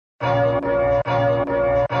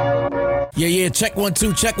Yeah, check 1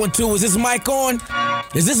 2, check 1 2. Is this mic on?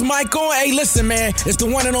 Is this mic on? Hey, listen, man. It's the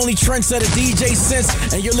one and only trendsetter DJ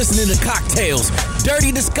Sense, and you're listening to Cocktails.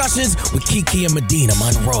 Dirty Discussions with Kiki and Medina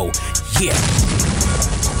Monroe. Yeah.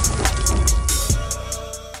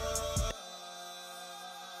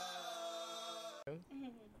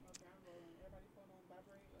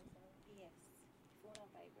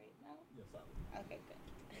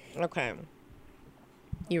 Okay.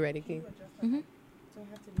 You ready, Key? Mm-hmm.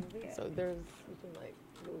 So there's, you can like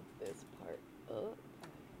move this part up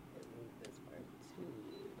and move this part too.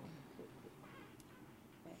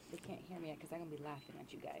 They can't hear me because I'm going to be laughing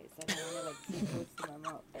at you guys. I don't want to like too close to my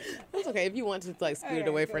mouth. That's okay. If you want to like scoot it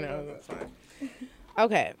away for now, that's fine.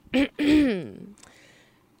 Okay.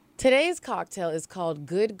 Today's cocktail is called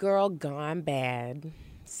Good Girl Gone Bad.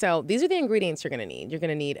 So these are the ingredients you're going to need. You're going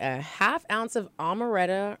to need a ½ ounce of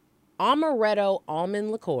amaretto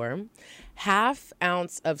almond liqueur, ½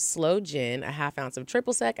 ounce of sloe gin, a ½ ounce of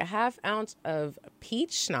triple sec, a ½ ounce of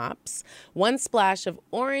peach schnapps, 1 splash of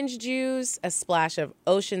orange juice, a splash of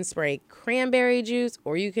ocean spray cranberry juice,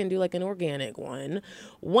 or you can do like an organic one,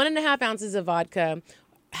 1½ ounces of vodka,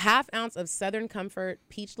 ½ ounce of Southern Comfort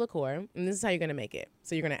peach liqueur, and this is how you're going to make it.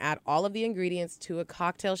 So you're going to add all of the ingredients to a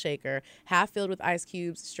cocktail shaker, half filled with ice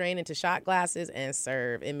cubes, strain into shot glasses, and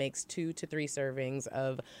serve. It makes 2 to 3 servings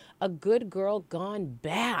of a good girl gone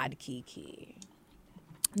bad, Kiki.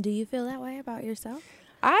 Do you feel that way about yourself?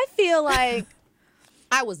 I feel like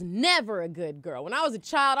I was never a good girl. When I was a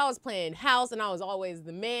child, I was playing house, and I was always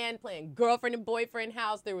the man playing girlfriend and boyfriend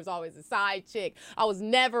house. There was always a side chick. I was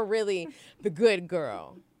never really the good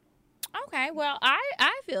girl. Okay, well,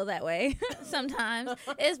 I feel that way sometimes,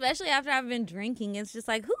 especially after I've been drinking. It's just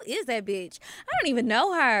like, who is that bitch? I don't even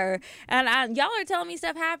know her. And y'all are telling me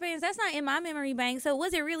stuff happens. That's not in my memory bank. So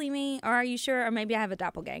was it really me, or are you sure? Or maybe I have a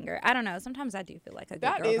doppelganger. I don't know. Sometimes I do feel like a good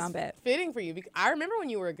girl gone bad. That is fitting for you. Because I remember when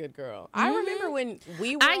you were a good girl. Mm-hmm. I remember when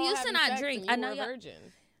we were I used to not drink. I know you were a virgin.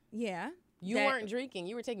 Yeah. You weren't drinking.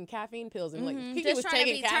 You were taking caffeine pills. And like, Kiki just was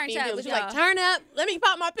taking caffeine pills. She's like, y'all. turn up. Let me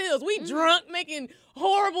pop my pills. We drunk, making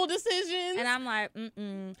horrible decisions. And I'm like,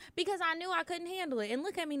 because I knew I couldn't handle it. And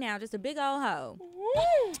look at me now, just a big old hoe.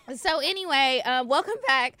 So anyway, welcome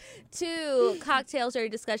back to Cocktails Dirty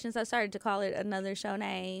Discussions. I started to call it another show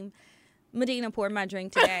name. Medina poured my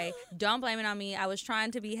drink today. Don't blame it on me. I was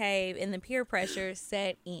trying to behave, and the peer pressure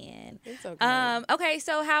set in. It's okay. Okay,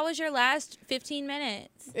 so how was your last 15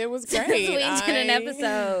 minutes? It was great. Since we did an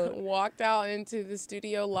episode. Walked out into the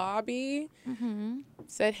studio lobby,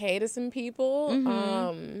 said hey to some people.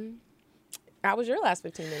 How was your last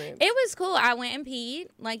 15 minutes? It was cool. I went and peed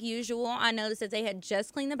like usual. I noticed that they had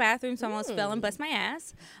just cleaned the bathroom, so I almost fell and bust my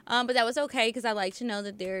ass. But that was okay because I like to know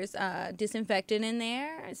that there's disinfectant in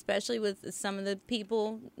there, especially with some of the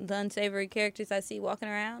people, the unsavory characters I see walking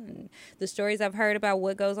around and the stories I've heard about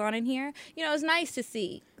what goes on in here. You know, it's nice to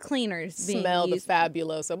see cleaners being smell used. The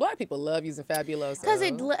Fabuloso. Black people love using Fabuloso. Because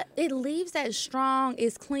it leaves that strong,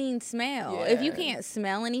 is clean smell. Yeah. If you can't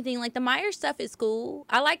smell anything, like the Meyer stuff is cool.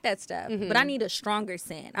 I like that stuff, but I need a stronger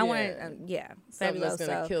scent. I want to, Something Fabuloso. that's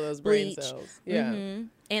going to kill those brain bleach. cells. Yeah.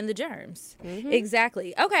 And the germs.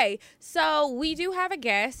 Exactly. Okay, so we do have a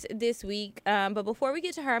guest this week, but before we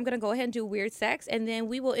get to her, I'm going to go ahead and do Weird Sex, and then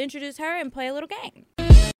we will introduce her and play a little game.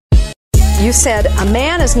 You said a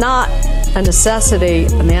man is not a necessity,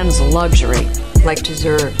 a man is a luxury. Like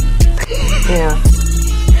dessert. Yeah.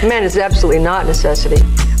 A man is absolutely not a necessity.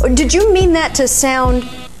 Did you mean that to sound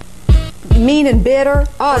mean and bitter?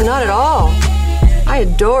 Oh, not at all. I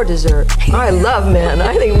adore dessert. I love men.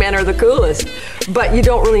 I think men are the coolest. But you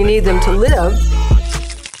don't really need them to live.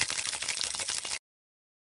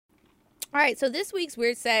 All right, so this week's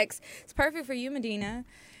Weird Sex is perfect for you, Medina.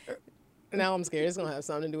 Now I'm scared. It's going to have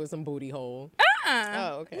something to do with some booty hole.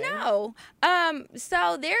 Oh, okay. No.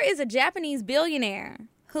 So there is a Japanese billionaire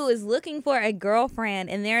who is looking for a girlfriend,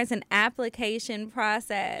 and there's an application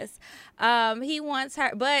process. He wants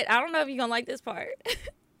her, but I don't know if you're going to like this part.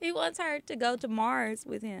 He wants her to go to Mars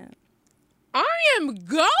with him. I am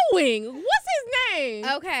going. What's his name?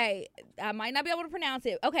 Okay. I might not be able to pronounce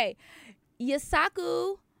it. Okay.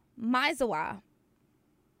 Yusaku Maezawa.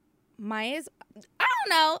 I don't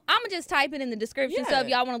know. I'm going to just type it in the description so if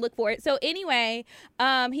y'all want to look for it. So anyway,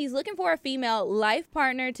 he's looking for a female life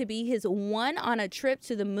partner to be his one on a trip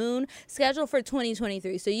to the moon scheduled for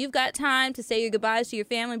 2023. So you've got time to say your goodbyes to your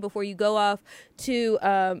family before you go off to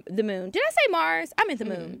the moon. Did I say Mars? I meant the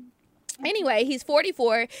moon. Anyway, he's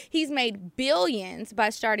 44. He's made billions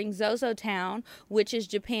by starting ZozoTown, which is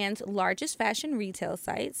Japan's largest fashion retail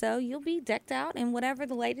site. So you'll be decked out in whatever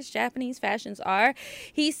the latest Japanese fashions are.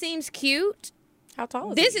 He seems cute. How tall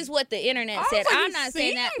is This he? is what the internet I was said. like, I'm he not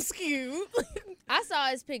saying that. seems cute. I saw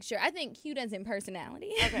his picture. I think cute as in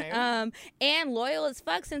personality. Okay. And loyal as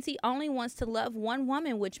fuck since he only wants to love one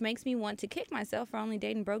woman, which makes me want to kick myself for only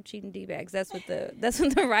dating broke, cheating D-bags. That's what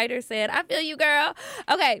the writer said. I feel you, girl.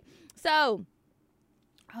 Okay, so.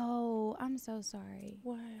 Oh, I'm so sorry.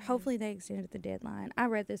 What? Hopefully they extended the deadline. I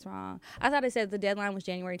read this wrong. I thought it said the deadline was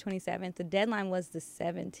January 27th. The deadline was the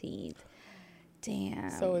 17th. Damn.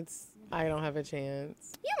 So I don't have a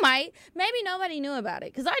chance. You might. Maybe nobody knew about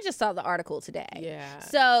it because I just saw the article today. Yeah.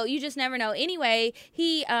 So you just never know. Anyway,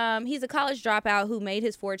 he's a college dropout who made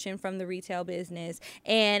his fortune from the retail business,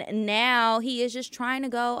 and now he is just trying to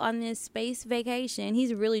go on this space vacation.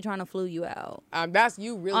 He's really trying to flew you out That's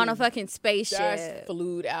you really on a fucking spaceship. That's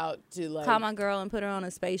flued out to like Call my girl and put her on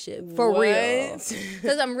a spaceship for real.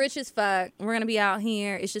 Because I'm rich as fuck. We're gonna be out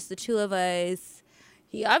here. It's just the two of us.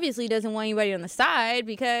 He obviously doesn't want anybody on the side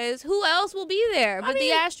because who else will be there but the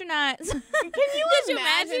astronauts? Can you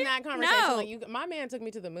imagine that conversation? No. Like my man took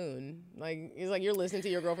me to the moon. Like he's like, you're listening to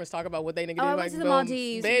your girlfriends talk about what they nigga did. I like, went to the boom,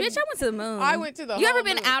 Maldives. babe, Bitch, I went to the moon. I went to the You whole ever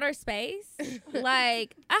been moon. outer space?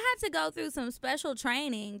 Like, I had to go through some special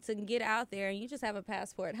training to get out there, and you just have a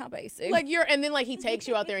passport. How basic. Like and then like he takes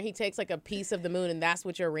you out there and he takes like a piece of the moon and that's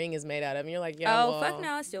what your ring is made out of. And you're like, yeah, oh, well, fuck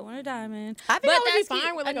no, I still want a diamond. I think But I would be that's fine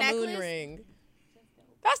cute. with like a moon necklace? ring.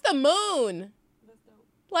 That's the moon.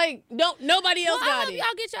 Like, nobody else Well, I got hope it. y'all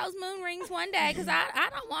get y'all's moon rings one day, because I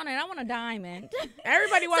don't want it. I want a diamond.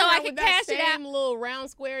 Everybody walking So I around can with that cash it out. same little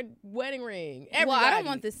round square wedding ring. Well, Everybody. I don't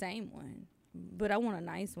want the same one, but I want a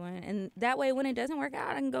nice one. And that way, when it doesn't work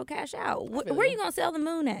out, I can go cash out. Where are you going to sell the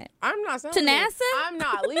moon at? I'm not selling To it. NASA? I'm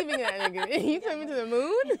not leaving that nigga. You took me to the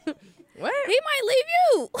moon? What? He might leave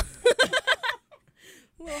you.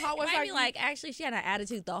 Well, how was Might be like, actually, she had an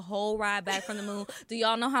attitude the whole ride back from the moon. Do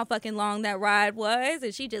y'all know how fucking long that ride was?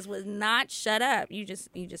 And she just was not shut up. You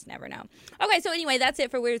just never know. Okay, so anyway, that's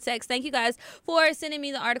it for Weird Sex. Thank you guys for sending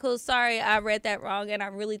me the articles. Sorry, I read that wrong, and I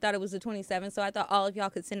really thought it was the 27th, so I thought all of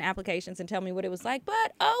y'all could send applications and tell me what it was like.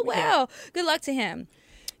 But, oh, well, good luck to him.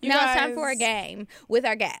 Now it's time for a game with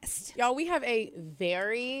our guest. Y'all, we have a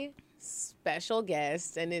very special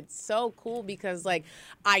guest, and it's so cool because like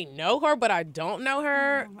I know her but I don't know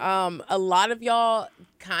her. A lot of y'all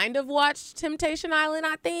kind of watched Temptation Island,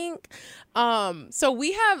 I think. So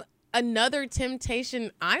we have another Temptation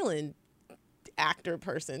Island actor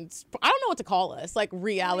person. I don't know what to call us, like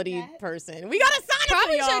reality person. We got a sign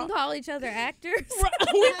Probably y'all. shouldn't call each other actors.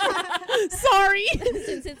 Sorry.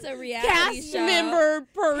 Since it's a reality Cast show. member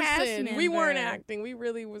person. Cast We weren't member. acting. We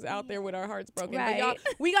really was out there with our hearts broken. Right. But y'all,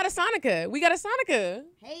 we got Esonica.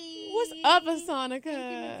 Hey. What's up, Esonica?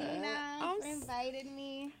 Medina, I'm for inviting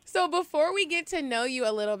me. So before we get to know you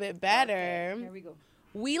a little bit better, Here we go.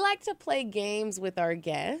 we like to play games with our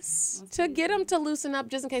guests to get them to loosen up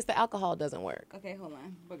just in case the alcohol doesn't work. Okay, hold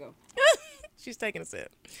on. We'll go. She's taking a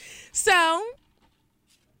sip. So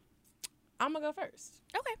I'm going to go first.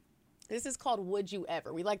 Okay. This is called Would You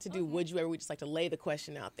Ever. We like to do Would You Ever. We just like to lay the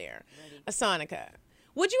question out there. Esonica,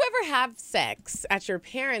 would you ever have sex at your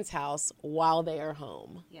parents' house while they are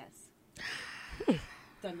home? Yes.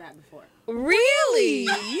 Done that before. Really?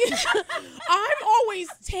 I'm always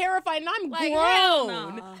terrified, and I'm Like, hell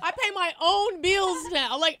grown. no. I pay my own bills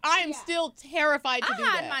now. Like, I am still terrified to I do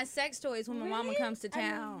hide that. my sex toys when my mama Really? comes to I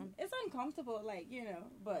mean, town. it's uncomfortable, like,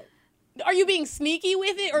 but. Are you being sneaky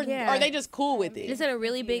with it, or Yeah. are they just cool with it? Is it a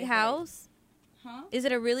really big house? Huh? Is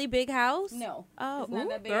it a really big house? No. Oh, It's not ooh,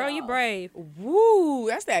 that big girl, at you all. brave. Woo,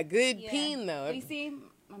 that's that good Yeah. peen, though. You see,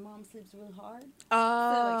 my mom sleeps real hard.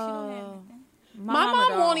 Oh. So, like, she don't have anything. My mom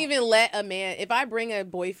don't. won't even let a man, if I bring a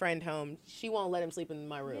boyfriend home, she won't let him sleep in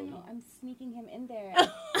my room. No, I'm sneaking him in there.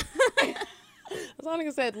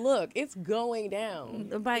 Sonica said, look, it's going down.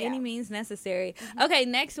 By any means necessary. Okay,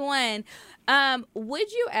 next one.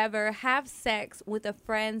 Would you ever have sex with a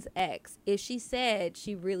friend's ex if she said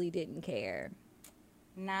she really didn't care?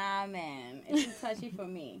 Nah, man. It's too touchy for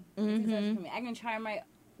me. It's too touchy for me. I can try my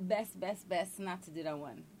best not to do that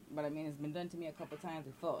one. But I mean, it's been done to me a couple times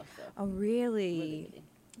before. So. Oh, really?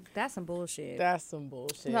 That's some bullshit. That's some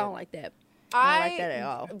bullshit. I don't like that. I don't like that at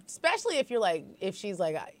all. Especially if you're like, if she's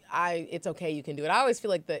like, it's okay, you can do it. I always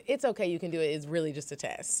feel like the it's okay, you can do it is really just a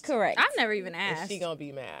test. Correct. I've never even Is asked. she gonna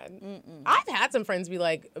be mad? I've had some friends be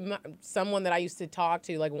like, someone that I used to talk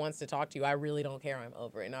to, like wants to talk to you, I really don't care, I'm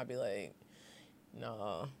over it. And I'd be like,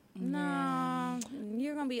 no. No,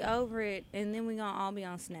 you're going to be over it, and then we're going to all be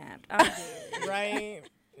on Snap. I'm good. Right?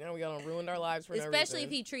 Now we gonna ruin our lives for no Especially if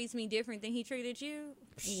reason. he treats me different than he treated you.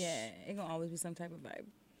 Yeah, it's gonna always be some type of vibe.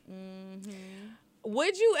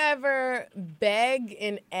 Would you ever beg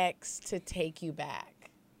an ex to take you back?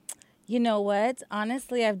 You know what?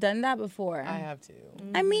 Honestly, I've done that before. I have too.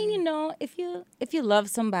 I mean, you know, if you love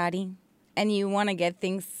somebody and you want to get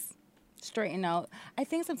things straightened out, I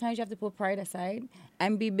think sometimes you have to put pride aside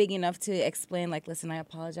and be big enough to explain, like, listen, I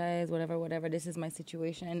apologize, whatever, this is my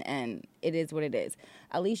situation, and it is what it is.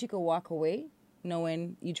 At least you could walk away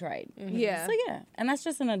knowing you tried. Yeah. So, yeah, and that's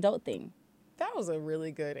just an adult thing. That was a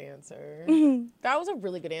really good answer. That was a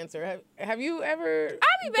really good answer. Have you ever? I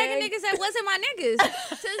be begging niggas that wasn't my niggas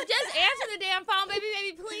to just answer the damn phone, baby,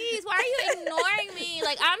 please. Why are you ignoring me?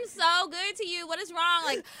 Like, I'm so good to you. What is wrong?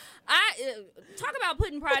 Like, I talk about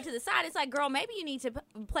putting pride to the side. It's like, girl, maybe you need to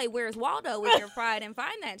play Where's Waldo with your pride and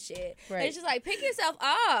find that shit. Right. And it's just like, pick yourself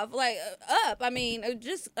up. I mean, I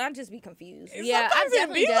just be confused. Yeah, sometimes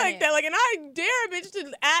it be like that. Like, and I dare a bitch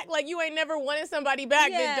to act like you ain't never wanted somebody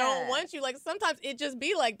back that don't want you. Like, sometimes it just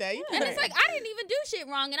be like that. And it's like, I didn't even do shit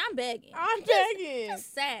wrong, and I'm begging.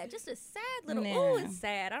 Just sad. Just a sad little, ooh, it's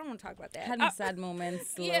sad. I don't want to talk about that. Having sad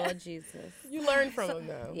moments, Lord Jesus. You learn from them,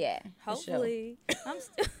 though. Yeah, hopefully. Sure. I'm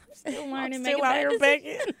still learning. I'm still out here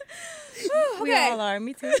begging. We all are.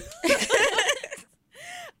 Me too.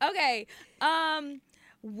 Okay.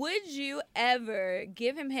 Would you ever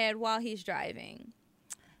give him head while he's driving?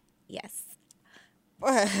 Yes.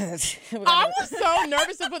 I was so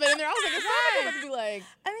nervous to put that in there. I was like, it's not going to be like.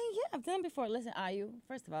 I mean, yeah, I've done it before. Listen,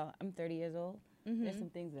 first of all, I'm 30 years old. There's some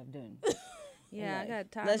things that I've done. Yeah, I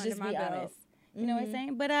got time. Let's just be honest. You know what I'm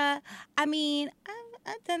saying? But I mean,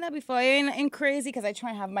 I've done that before. And crazy because I try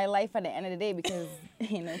and have my life at the end of the day because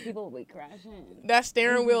you know people will be crashing. That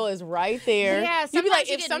steering wheel is right there. Yeah, you'd be like,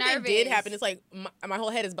 if get something nervous. did happen, it's like my whole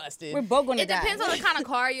head is busted. We're both gonna die. It depends on the kind of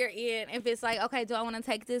car you're in. If it's like, okay, do I want to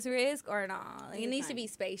take this risk or not? It needs to be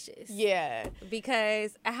spacious. Yeah.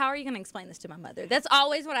 Because how are you going to explain this to my mother? That's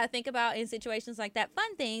always what I think about in situations like that.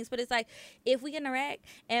 Fun things, but it's like, if we get in a wreck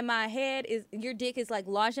and your dick is like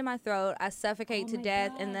lodged in my throat, I suffocate to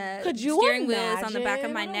death, and the steering wheel is on the back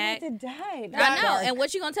of my neck. I know. And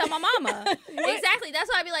what you gonna tell my mama? Exactly. That's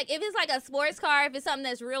why I be like, if it's like a sports car, if it's something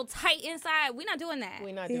that's real tight inside, we're not doing that.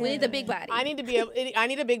 We're not doing We need the big body. I need a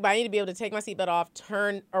big body. I need to be able to take my seatbelt off,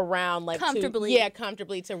 turn around like comfortably.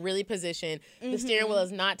 Comfortably to really position. The steering wheel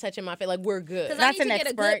is not touching my face. Like, we're good. Because I need to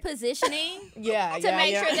get a good positioning. to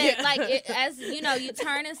make sure that like as you know you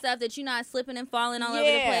turn and stuff, that you're not slipping and falling all over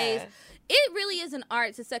the place. It really is an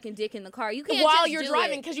art to sucking dick in the car. You can't while just you're do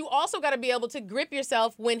driving, because you also got to be able to grip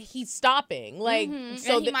yourself when he's stopping. Like,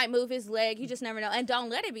 so and he might move his leg. You just never know. And don't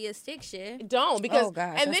let it be a stick shit. Don't, because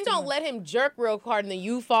and then don't let him jerk real hard and then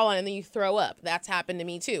you fall on it and then you throw up. That's happened to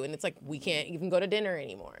me too. And it's like, we can't even go to dinner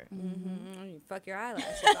anymore. You fuck your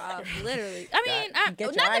eyelashes off, literally. I mean, not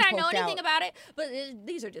that I know anything about it, but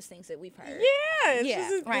these are just things that we've heard.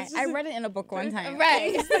 Yeah, right. I read it in a book one time.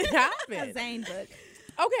 Right, it happened. A Zane book.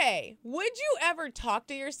 Okay, would you ever talk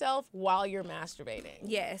to yourself while you're masturbating?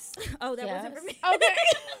 Yes. Oh, that wasn't for me. Okay.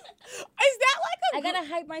 Is that like I gotta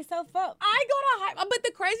hype myself up. I gotta hype. But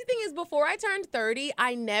the crazy thing is, before I turned 30,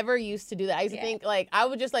 I never used to do that. I used to think, like, I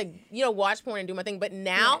would just, like, you know, watch porn and do my thing. But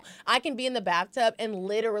now I can be in the bathtub and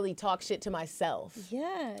literally talk shit to myself.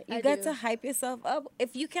 Yeah, you got to hype yourself up.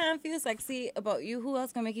 If you can't feel sexy about you, who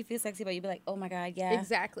else can make you feel sexy about you? Be like, oh my God, yeah.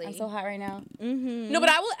 Exactly. I'm so hot right now. No, but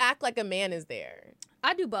I will act like a man is there.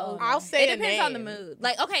 I do both. I'll say it depends on the mood.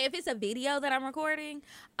 Like, okay, if it's a video that I'm recording,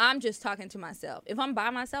 I'm just talking to myself. If I'm by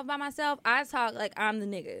myself, I talk like I'm the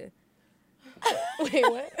nigga. Wait,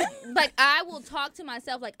 what? Like, I will talk to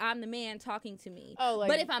myself like I'm the man talking to me. Oh, like,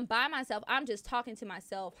 but if I'm by myself, I'm just talking to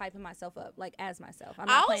myself, hyping myself up, like, as myself.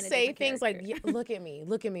 I'll say things like, look at me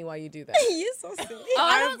while you do that. You're so silly. Oh,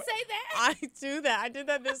 I don't say that. I do that. I did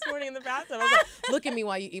that this morning in the bathtub. I was like, look at me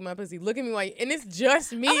while you eat my pussy. Look at me while you... And it's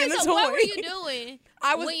just me in the toy. What were you doing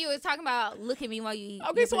when you was talking about look at me while you eat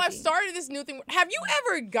Okay, so I've started this new thing. Have you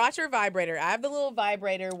ever got your vibrator? I have the little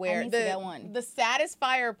vibrator where the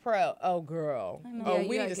Satisfyer Pro. Oh, girl. Oh,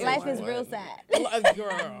 we need to life is real sad.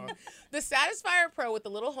 Girl. The Satisfyer Pro with the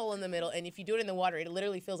little hole in the middle, and if you do it in the water, it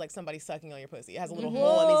literally feels like somebody's sucking on your pussy. It has a little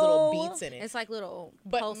hole and these little beats in it. It's like little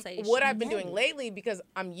pulsations. What I've been doing lately, because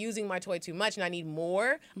I'm using my toy too much and I need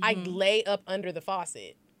more, I lay up under the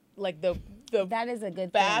faucet. Like the that is a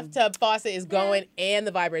good bathtub faucet is going and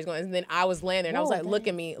the vibrator is going. And then I was laying there and I was like, look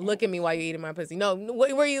at me while you're eating my pussy. No,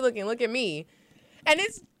 where are you looking? Look at me. And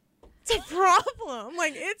it's a problem.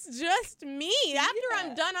 Like, it's just me. After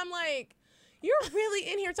I'm done, I'm like, you're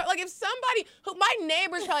really in here. Like, if somebody, my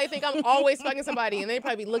neighbors probably think I'm always fucking somebody, and they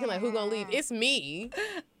probably be looking like, who gonna leave? It's me.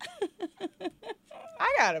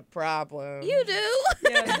 I got a problem. You do?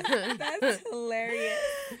 Yeah, that's hilarious.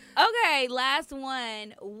 Okay, last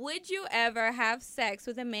one. Would you ever have sex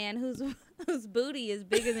with a man whose booty is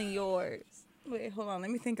bigger than yours? Wait, hold on. Let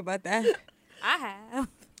me think about that. I have.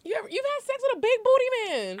 You've had sex with a big booty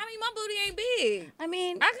man. I mean, my booty ain't big. I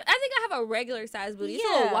mean, I think I have a regular size booty. It's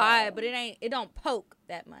a little wide, but it don't poke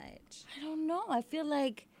that much. I don't know. I feel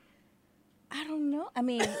like, I don't know. I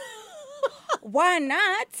mean, why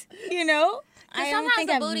not? You know? Because sometimes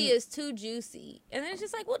the booty is too juicy. And then it's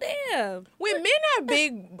just like, well, damn. When men have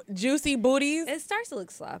big, juicy booties, It starts to look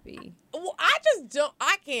sloppy. well,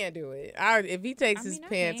 I can't do it. If he takes his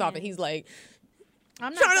pants off and he's like,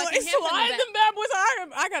 I'm not trying to fucking like him from the slide back. them bad boys.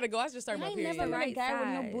 I gotta go. I just started my I period. never met a Right guy with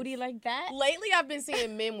no size. booty like that. Lately, I've been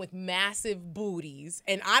seeing men with massive booties,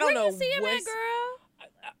 and I don't know Where you see him at, what's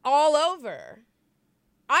girl? all over.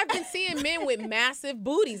 I've been seeing men with massive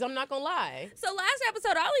booties. I'm not gonna lie. So last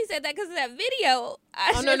episode, I only said that because of that video.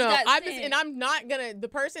 Oh no, and I'm not gonna. The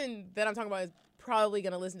person that I'm talking about is probably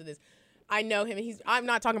gonna listen to this. I know him, and I'm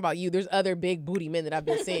not talking about you. There's other big booty men that I've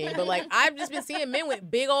been seeing, but like I've just been seeing men with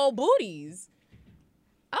big old booties.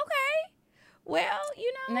 Okay. Well,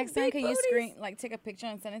 you know, Next time, big can you booties. take a picture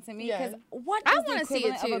and send it to me? Yeah. Because what I is the wanna see it,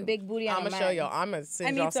 equivalent of too. a big booty on I'm a gonna man? show y'all. I'm gonna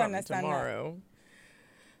send need y'all to something understand tomorrow.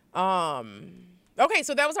 Okay,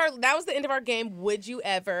 so that was the end of our game. Would you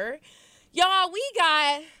ever? Y'all, we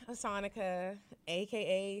got Esonica,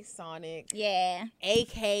 aka Sonic, Yeah.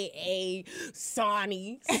 aka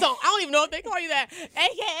Sonny. So I don't even know if they call you that.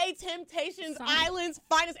 AKA Temptations Island's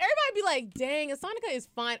finest. Everybody be like, dang, Esonica is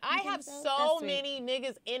fine. I have so That's sweet. many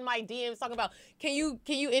niggas in my DMs talking about, can you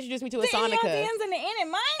introduce me to In your Esonica? DMs and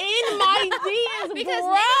in mine? In my DMs, Because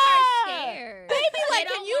bruh. niggas are scared. They be like,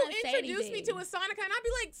 They can don't you wanna say introduce me to anything. Esonica? And I'd be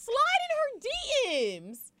like, slide in her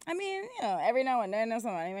DMs. I mean, you know, every now and then there's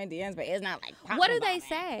somebody in my DMs, but it's not like What do popping they about it.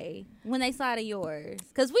 say when they slide in yours?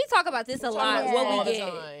 Because we talk about this a lot. about What all we the get.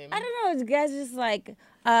 time. I don't know. Guys just like,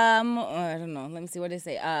 I don't know. Let me see what they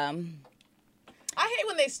say. I hate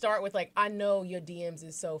when they start with like, I know your DMs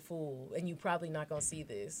is so full, and you probably not gonna see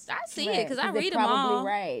this. I see it because I they're read them probably all.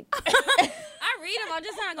 right. I read them. I'm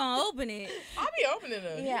just not gonna open it. I'll be opening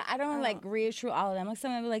them. Yeah, I don't like read through all of them. Like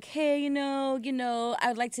some of them be like, hey, you know, I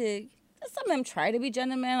would like to. Some of them try to be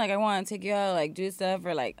gentlemen. Like I want to take you out, like do stuff,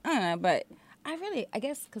 or like I don't know. But I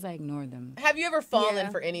guess because I ignore them. Have you ever fallen Yeah.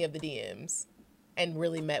 for any of the DMs and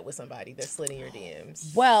really met with somebody that slid in your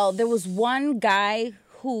DMs? Well, there was one guy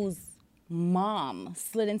whose mom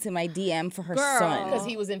slid into my DM for her Girl. son. Because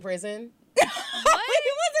he was in prison? He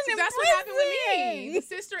wasn't in That's what happened with me. The prison.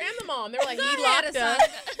 sister and the mom. They were like, Go he ahead, locked up.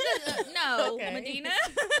 Asana. No, Okay. Medina.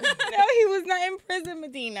 No, he was not in prison,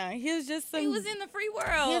 Medina. He was just some. He was in the free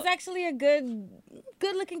world. He was actually a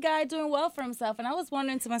good-looking guy doing well for himself. And I was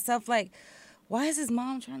wondering to myself, like, why is his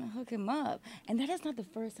mom trying to hook him up? And that is not the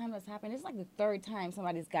first time that's happened. It's like the third time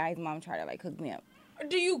somebody's guy's mom tried to like hook me up.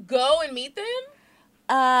 Do you go and meet them?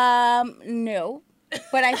 No.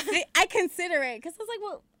 But I consider it because I was like,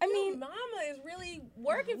 well, I mean, Mama is really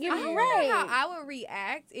working for You're you. right. How I would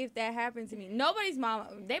react if that happened to me. Nobody's mama,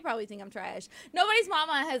 they probably think I'm trash. Nobody's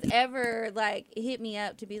mama has ever like hit me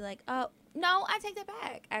up to be like, oh, no, I take that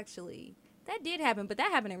back, actually. That did happen, but that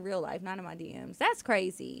happened in real life, not in my DMs. That's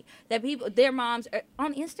crazy. That people, their moms are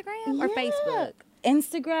on Instagram or Yeah. Facebook.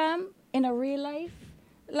 Instagram in a real life,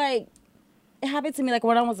 like it happened to me like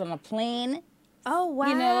when I was on a plane. Oh, wow.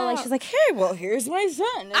 You know, like she's like, hey, well, here's my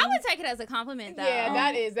son. I would take it as a compliment, though. Yeah,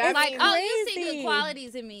 that Like, means oh, you see crazy. good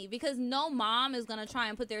qualities in me, because no mom is gonna try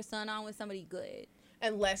and put their son on with somebody good.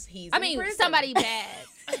 unless he's I in mean, prison. somebody bad.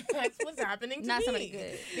 That's what's happening to Not me. somebody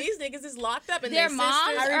good. These niggas is locked up, and Their their moms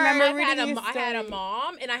sisters. are- I remember I had, reading a, his I had a story.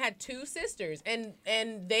 mom, and I had two sisters, and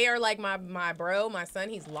they are like my bro, my son.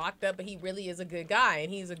 He's locked up, but he really is a good guy,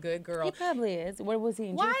 and he's a good girl. He probably is. What was he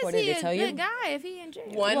in jail Why for? is Did he they a tell good you? guy if he in jail?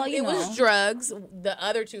 One, Well, you it was know. drugs. The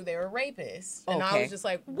other two, they were rapists, and I Okay. was just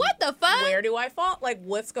like, What the fuck? Where do I fall? Like,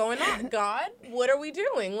 what's going on? God, what are we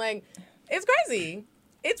doing? Like, it's crazy.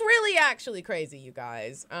 It's really actually crazy, you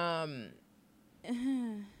guys.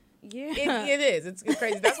 Yeah. It is. It's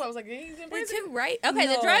crazy. That's why I was like, he's in The prison. two right? Okay,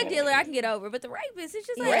 the No. drug dealer I can get over, but the rapist, it's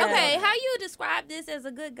just like, Yeah. okay, how you describe this as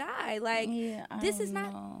a good guy? Like, Yeah, I this don't is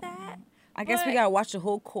not know. that. I guess we But- gotta watch the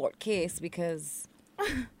whole court case because.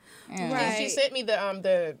 Yeah. Right. And she sent me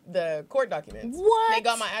the court documents. What? They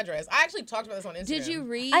got my address. I actually talked about this on Instagram. Did you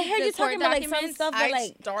read? I heard the you talking court about like some documents? stuff I that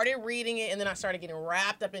like. started reading it, and then I started getting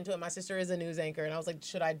wrapped up into it. My sister is a news anchor, and I was like,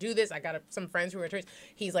 should I do this? I got some friends who are attorneys.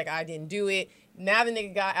 He's like, I didn't do it. Now the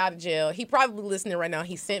nigga got out of jail. He probably listening right now.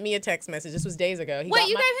 He sent me a text message. This was days ago. Wait,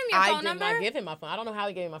 you gave him your phone I did number? not give him my phone. I don't know how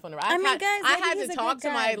he gave me my phone number. I mean, had, guys, I maybe had he's to a talk good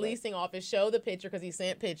to my guy, but- leasing office, show the picture because he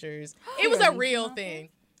sent pictures. It was a real thing.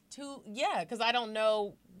 Because I don't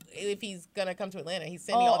know if he's gonna come to Atlanta. He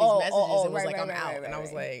sent me all these messages and was right, like, right, I'm right, out. right, and I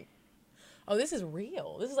was right. like, Oh, this is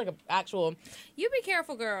real. This is like an actual. You be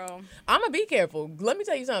careful, girl. I'm gonna be careful. Let me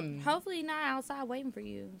tell you something. Hopefully not outside waiting for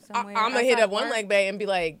you somewhere. I'm gonna hit up outside one leg bay and be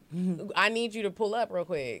like, I need you to pull up real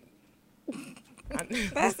quick.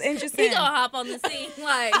 That's interesting. He gonna hop on the scene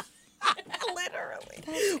like.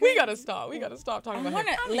 Literally. We gotta stop. We gotta stop talking about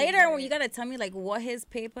him. Later, you gotta tell me like what his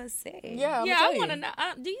papers say. Yeah, I want to know.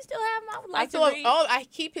 Do you still have my? I would like to read. I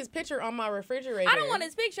keep his picture on my refrigerator. I don't want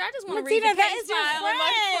his picture. I just want to read Martina, the that case is your file. When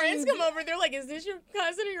my friends come over, they're like, "Is this your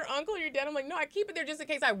cousin or your uncle or your dad?" I'm like, "No, I keep it there just in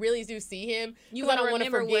case I really do see him. You I wanna don't want to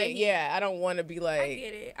remember what forget. he- Yeah, I don't want to be like. I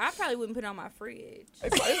get it. I probably wouldn't put it on my fridge.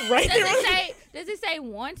 It's right Does there. does it say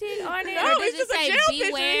wanted on it? No, or does it's it just a say jail picture.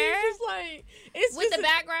 beware It's just like it's with just the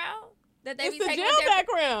background that they It's be the taking jail with their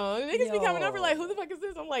background. Niggas be coming over like, who the fuck is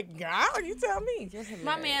this? I'm like, God, you tell me.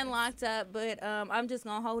 My man locked up, but I'm just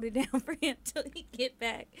gonna hold it down for him till he get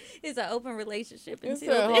back. It's an open relationship It's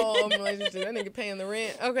until a then. whole relationship. That nigga paying the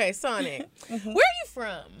rent. Okay, Sonic. Where are you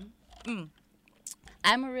from?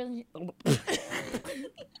 I'm originally.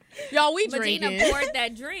 Y'all, we Medina drinking. poured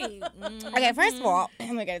that drink. Okay, first of all, I'm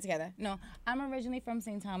gonna get it together. No, I'm originally from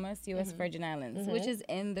St. Thomas, U.S. Virgin Islands, which is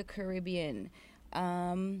in the Caribbean.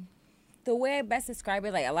 The way I best describe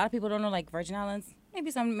it, like a lot of people don't know like Virgin Islands.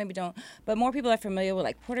 Maybe some, maybe don't. But more people are familiar with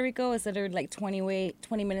like Puerto Rico. It's literally like 20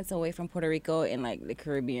 minutes away from Puerto Rico in like the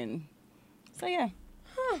Caribbean. So yeah.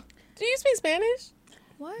 Do you speak Spanish?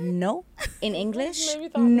 What? No. In English. Maybe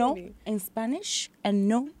thought No. maybe. In Spanish. And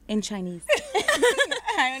no in Chinese.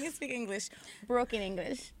 I only speak English. Broken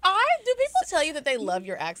English. Do people tell you that they love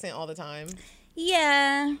your accent all the time?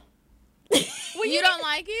 Yeah. Well, you don't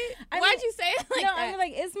like it? Why'd you say it like that? I mean,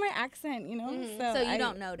 like, it's my accent, you know? So you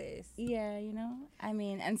don't notice. Yeah, you know? I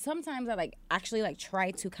mean, and sometimes I, like, actually, like,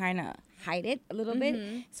 try to kind of hide it a little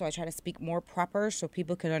bit. So I try to speak more proper so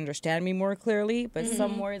people can understand me more clearly. But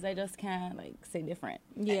some words I just can't, like, say different.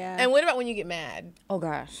 Yeah. And what about when you get mad? Oh,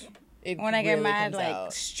 gosh. It When I get really mad, comes like,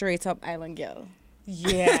 out. straight up island girl.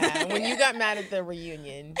 Yeah. When you got mad at the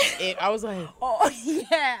reunion, I was like, Oh,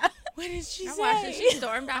 yeah. what did she I say? watched it. She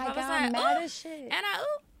stormed off. I was got like, mad "Ooh." as shit. And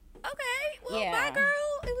okay. Well, Yeah. bye, girl.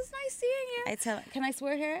 It was nice seeing you. I tell can I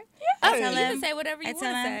swear here? Oh, I tell you him, can say whatever you I want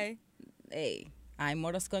tell to him, say. Hey, I'm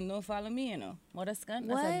Morascun, don't follow me, you know. Morascun,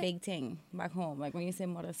 that's What? a big thing back home. Like when you say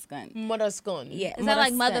Morascun. Morascon. Yeah. Is that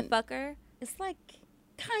like Morascun. motherfucker? It's like,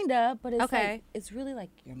 kinda, but it's Okay. like, it's really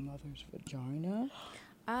like your mother's vagina.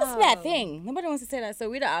 Oh. That's a bad thing. Nobody wants to say that. So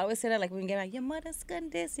we don't always say that, like, when we get like, your mother's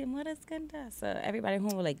gun this, your mother's gun that. So everybody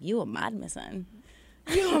home was like, you a mad me, son.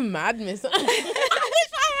 You're a madman. I wish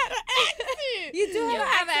I had an accent. You do You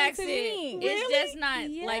have an to accent. me. It's just not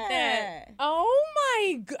like that. Oh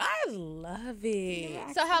my God. I love it.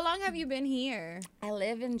 So how long have you been here? I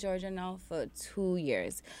live in Georgia now for 2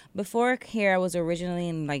 years. Before here, I was originally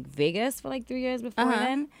in like Vegas for like 3 years before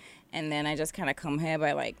then. And then I just kind of come here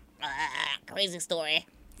by like, crazy story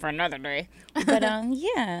for another day. But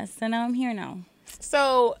yeah, so now I'm here now.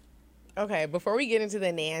 So, okay, before we get into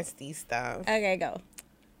the nasty stuff, Okay, go.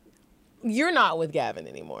 you're not with Gavin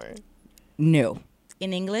anymore. No.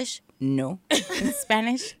 In English? No. In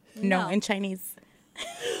Spanish? No. No. In Chinese?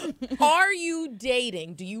 Are you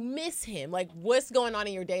dating? Do you miss him? Like, what's going on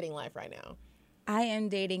in your dating life right now? I am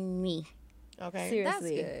dating me. Okay.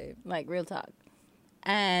 Seriously. That's good. Like, real talk.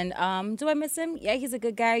 And do I miss him? Yeah, he's a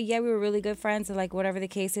good guy. Yeah, we were really good friends, and like whatever the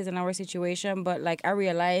case is in our situation. But like I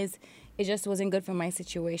realized it just wasn't good for my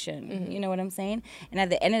situation. You know what I'm saying? And at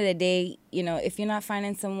the end of the day, you know, if you're not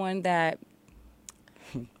finding someone that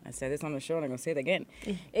I said this on the show and I'm gonna say it again.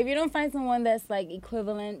 If you don't find someone that's like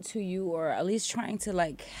equivalent to you or at least trying to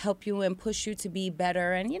like help you and push you to be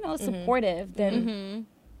better and, you know, supportive, then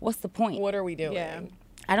what's the point? What are we doing? Yeah.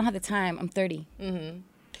 I don't have the time. I'm 30.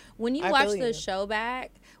 When you I watched feel the you. show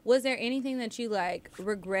back, was there anything that you like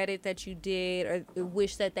regretted that you did or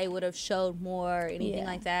wish that they would have showed more or anything Yeah.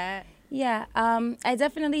 like that? Yeah, I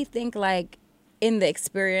definitely think like in the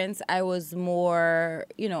experience, I was more,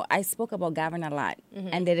 you know, I spoke about Gavin a lot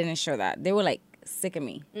and they didn't show that. They were like sick of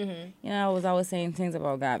me. You know, I was always saying things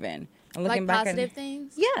about Gavin. And Like back positive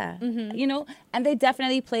things? Yeah, you know, and they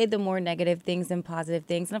definitely played the more negative things than positive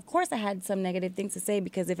things. And of course, I had some negative things to say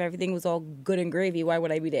because if everything was all good and gravy, why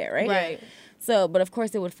would I be there, right? Right. So, but of course,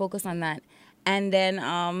 they would focus on that. And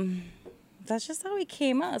then that's just how he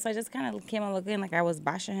came out. So I just kind of came out looking like I was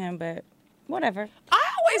bashing him, but whatever. I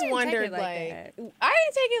always didn't take wondered, it like like, that. I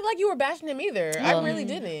didn't take it like you were bashing him either. I really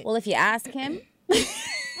didn't. Well, if you ask him,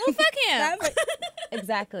 Well, fuck him.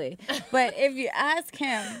 exactly. But if you ask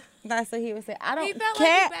him, that's what he would say. I don't felt like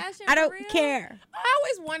care. you bashed him I for don't real? care. I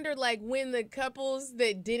always wondered, like, when the couples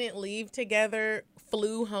that didn't leave together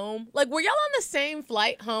flew home? Like, were y'all on the same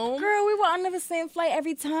flight home? Girl, we were on the same flight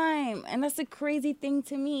every time, and that's a crazy thing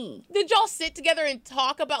to me. Did y'all sit together and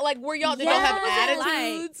talk about, like, did y'all have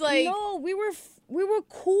attitudes? Like, no, we were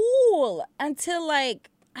cool until, like,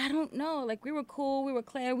 I don't know. Like, we were cool. We were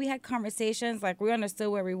clear. We had conversations. Like, we understood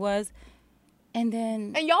where we was. And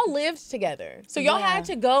then... And y'all lived together. So y'all had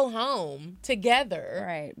to go home together.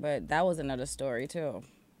 Right, but that was another story, too.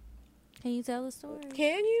 Can you tell the story?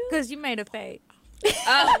 Can you? Because you made a fake.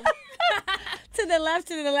 Oh. To the left.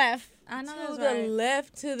 I know To that's the right.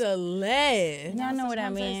 left, to the left. Y'all know what that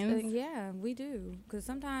Sometimes means. yeah, we do. Because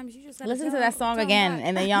sometimes you just gotta Listen to tell- that song tell again, them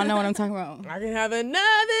and then y'all know what I'm talking about. I can have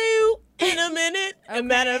another you in a minute. A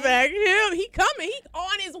matter of fact, he coming. He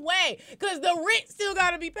on his way. Because the rent still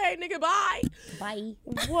got to be paid, nigga. Bye. Bye.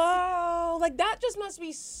 Whoa. Like, that just must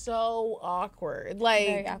be so awkward. Like,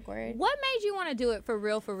 Very awkward. What made you want to do it for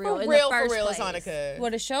real, for in real, the first place? Esonica.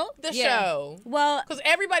 What, a show? The Yeah. show. Well, Because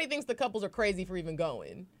everybody thinks the couples are crazy for even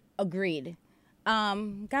going. agreed.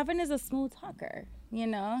 Gavin is a smooth talker. You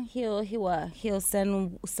know, he'll sell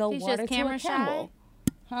He's water just to camera a shy? camel.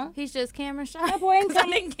 He's just camera shy. That boy ain't 'Cause I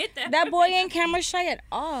camera. didn't get that. That boy ain't camera shy at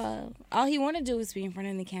all. All he want to do is be in front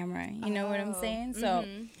of the camera. You know what I'm saying? So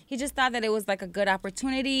he just thought that it was like a good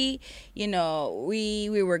opportunity. You know, we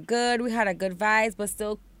were good. We had a good vibes, but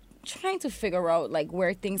still trying to figure out like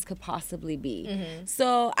where things could possibly be.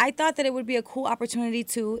 So I thought that it would be a cool opportunity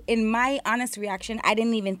to. In my honest reaction, I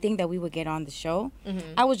didn't even think that we would get on the show.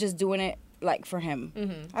 I was just doing it like for him.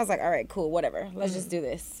 I was like, all right, cool, whatever. Let's just do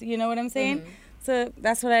this. You know what I'm saying? So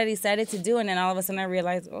that's what I decided to do, and then all of a sudden I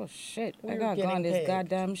realized, oh shit, I got getting on this paid.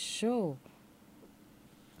 goddamn show.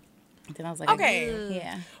 Then I was like, Okay.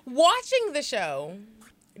 yeah. Watching the show,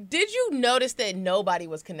 did you notice that nobody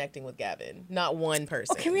was connecting with Gavin? Not one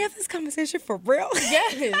person. Oh, can we have this conversation for real?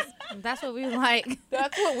 Yes. That's what we like.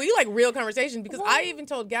 That's what we like, real conversation. Because I even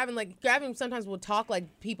told Gavin, like, Gavin sometimes would talk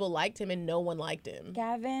like people liked him and no one liked him.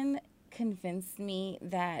 Gavin convinced me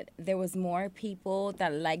that there was more people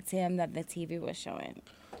that liked him than the TV was showing.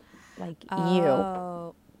 Like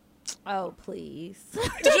you. Oh, please.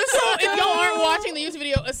 Just so if y'all aren't watching the YouTube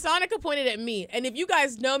video, Esonica pointed at me. And if you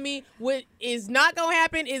guys know me, what is not going to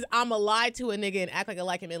happen is I'm going to lie to a nigga and act like I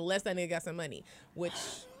like him unless that nigga got some money, which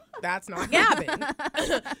that's not Gavin.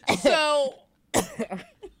 So,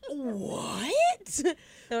 what? So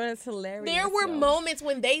that's hilarious. There were moments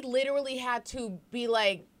when they literally had to be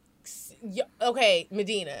like, okay,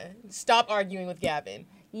 Medina, stop arguing with Gavin.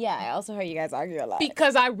 Yeah, I also heard you guys argue a lot.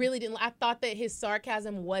 Because I really didn't. I thought that his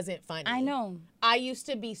sarcasm wasn't funny. I know. I used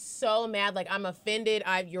to be so mad. Like, I'm offended.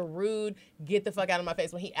 You're rude. Get the fuck out of my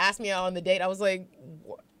face. When he asked me out on the date, I was like,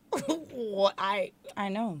 what? I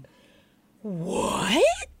know.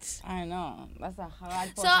 What? I know. That's a hard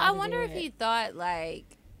part. So I wonder if he thought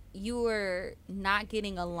like you were not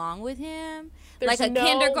getting along with him, There's like a no way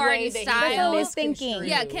kindergarten that he That's what I style. was thinking.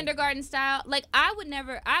 Yeah, kindergarten style. Like I would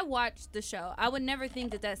never. I watched the show. I would never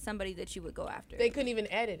think that that's somebody that you would go after. They couldn't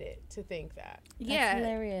even edit it to think that. yeah,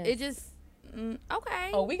 hilarious. It just okay.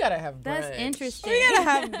 Oh, we gotta have brunch. That's interesting. We gotta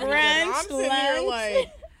have brunch, I'm sitting here lunch.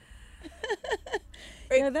 like,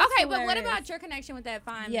 Yeah, that's Okay, but what hilarious. about your connection with that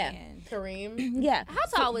fine Yeah. man? Kareem. Yeah. How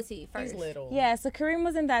tall was he first? He's little. Yeah, so Kareem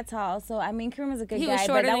wasn't that tall. So, I mean, Kareem was a good He guy, was but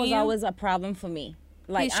shorter that than was you? always a problem for me.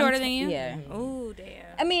 Like, He's I'm shorter than you? Yeah. Ooh, damn.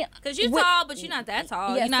 I mean, Because you're with- tall, but you're not that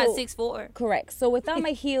tall. Yeah, you're not so- 6'4". Correct. So without my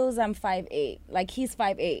heels, I'm 5'8". Like, he's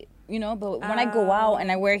 5'8", you know? But when I go out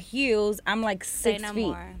and I wear heels, I'm like 6 Say no feet.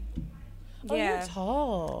 more. Oh, Yeah. you're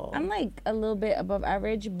tall. I'm like a little bit above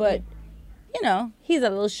average, but, you know, he's a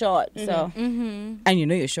little short, so. Mm-hmm. And you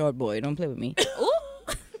know you're a short boy. Don't play with me. Ooh.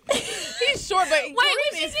 He's short, but Wait,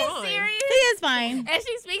 Kareem was she is get fine. serious? He is fine. And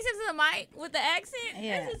she speaks into the mic with the accent.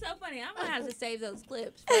 Yeah. This is so funny. I'm gonna have to save those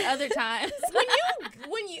clips for other times.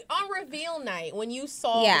 When you on reveal night, when you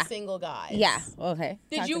saw Yeah. the single guys, Yeah, okay.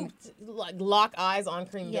 did Talk to you me. like lock eyes on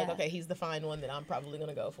Kareem? Yeah. Like, okay, he's the fine one that I'm probably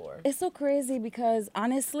gonna go for. It's so crazy because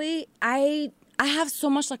honestly, I have so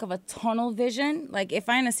much like of a tunnel vision. Like if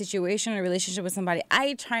I'm in a situation, a relationship with somebody,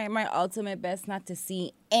 I try my ultimate best not to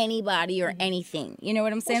see anybody or anything. You know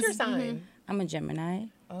what I'm saying? What's your sign? I'm a Gemini.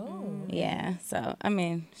 Oh, Yeah, so I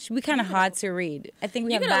mean, we kind of hard to read. I think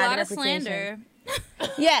we You have get a bad lot of reputation. slander.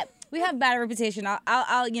 Yeah, we have bad reputation.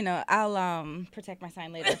 I'll protect my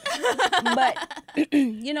sign later. But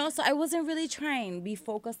you know, so I wasn't really trying to be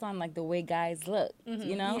focused on like the way guys look.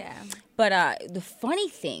 You know. Yeah. But the funny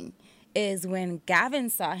thing is when Gavin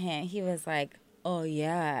saw him, he was like, "Oh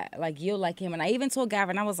yeah, like you'll like him." And I even told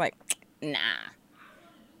Gavin, I was like, "Nah,"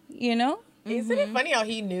 you know. Isn't it funny how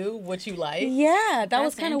he knew what you like? Yeah, that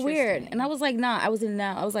was That's kind of weird. interesting. And I was like, nah, I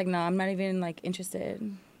was like, nah, I'm not even like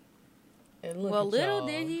interested. And look Well, at little y'all.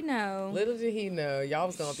 did he know. Little did he know, y'all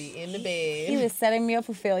was gonna be in the bed. He was setting me up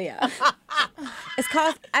for failure. It's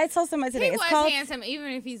called. I told somebody today. He It's was called. handsome,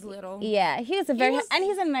 even if he's little. Yeah, he's and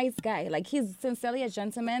he's a nice guy. Like, he's sincerely a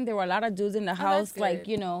gentleman. There were a lot of dudes in the house, like,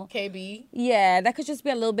 good. KB. Yeah, that could just be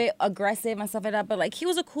a little bit aggressive and stuff like that. But like, he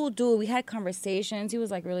was a cool dude. We had conversations. He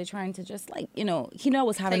was like really trying to just like, he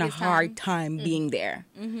was having Take a his hard time being there.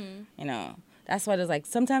 Mm-hmm. That's why it's like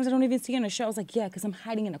sometimes I don't even see you in the show. I was like, yeah, because I'm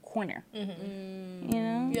hiding in a corner.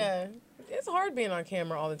 Yeah, it's hard being on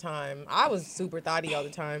camera all the time. I was super thotty all the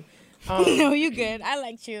time. No, you good. I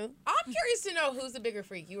liked you. I'm curious to know who's the bigger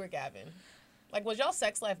freak, you or Gavin? Like, was y'all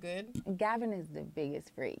sex life good? Gavin is the biggest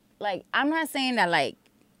freak. Like, I'm not saying that, like,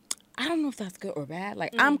 I don't know if that's good or bad.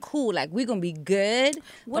 Like, I'm cool. Like, we're going to be good.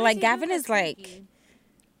 But, like, Gavin is like,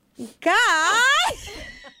 God.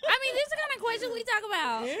 I mean, these are kind of questions we talk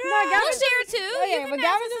about. Yeah. No, Gavin We'll share too. Oh, You yeah, can but ask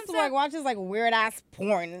Gavin us just, some like, stuff. watches, like, weird-ass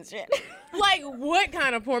porn and shit. Like, what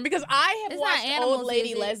kind of porn? Because I have It's not watched animals, old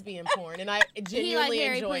lady is it? lesbian porn, and I genuinely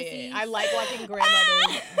hairy enjoy pussies? it. I like watching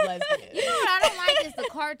grandmothers lesbian. You know what I don't like is the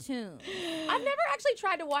cartoon. I've never actually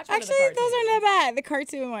tried to watch one Actually, of the those cartoons. aren't that bad, the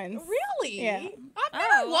cartoon ones. Really? Yeah. I've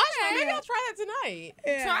never watched one. okay. Maybe I'll try that tonight.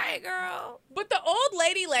 Yeah. Try it, girl. But the old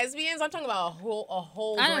lady lesbians, I'm talking about a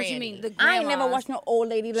whole I know granny. what you mean. The I ain't never grandmas. watched no old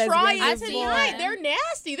lady lesbian. Try I it see tonight. that. They're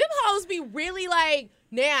nasty. Them hoes be really, like,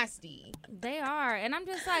 nasty. They are. And I'm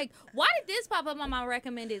just like, why did this pop up on my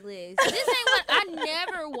recommended list? This ain't what I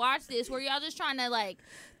never watched this where y'all just trying to like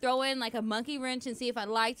throw in like a monkey wrench and see if I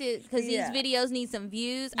liked it because Yeah. these videos need some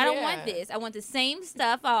views. I don't want Yeah. this. I want the same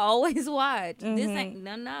stuff I always watch. This ain't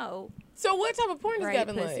no. So what type of porn does Right,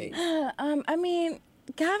 Gavin pussy. like? I mean,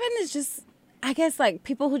 Gavin is just, I guess, like,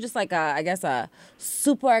 people who just, like,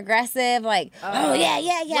 super aggressive, like, oh,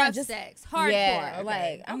 yeah. Rough Just, sex. Hardcore. yeah, Okay.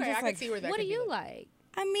 like, I'm okay, just I can like, see where that What do could be you like. like?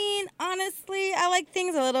 I mean, honestly, I like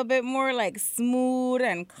things a little bit more, like, smooth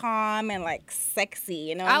and calm and, like, sexy,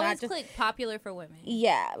 you know? I not always just, click popular for women.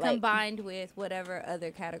 yeah, like, Combined with whatever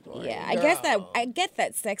other category. yeah, I get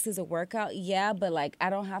that sex is a workout, yeah, but, like, I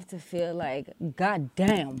don't have to feel like, God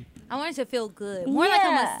damn. I want it to feel good. More like a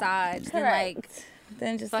Yeah, massage than correct. like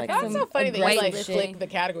Then just, Fuck, like, That's some so funny that you like aggressive flick shit. the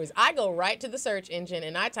categories. I go right to the search engine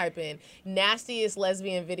and I type in nastiest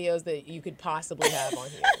lesbian videos that you could possibly have on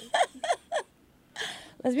here.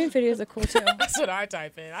 Lesbian videos are cool, too. That's what I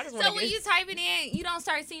type in. I just want So to when you type it in, you don't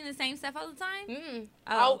start seeing the same stuff all the time?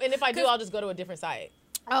 and if I do, I'll just go to a different site.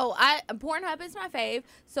 Oh, Pornhub is my fave.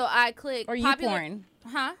 So I click Or popular. YouPorn.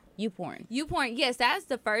 Huh? YouPorn. YouPorn. Yes, that's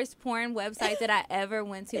the first porn website that I ever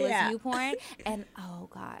went to was Yeah. YouPorn. And oh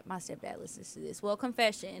God, my stepdad listens to this. Well,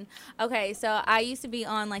 confession. Okay, so I used to be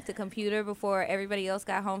on like the computer before everybody else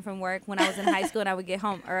got home from work when I was in high school, and I would get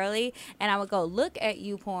home early and I would go look at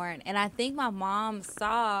YouPorn. And I think my mom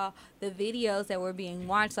saw the videos that were being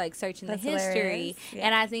watched, like searching That's the history. hilarious. Yeah.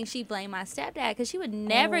 And I think she blamed my stepdad because she would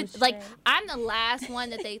never like. shit. I'm the last one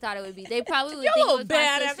that they thought it would be. They probably would You're a think it little was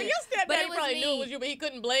bad my after sister. your stepdad. But He it was probably me. knew it was you, but he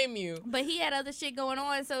couldn't blame you. But he had other shit going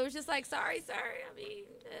on, so it was just like, sorry. I mean,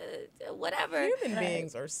 whatever. Human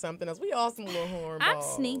beings are something else. We all some little hornballs. I'm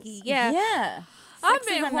sneaky, yeah. Yeah. I've Sex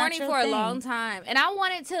is been a horny natural for a thing. long time, and I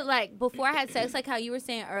wanted to like before I had sex, like how you were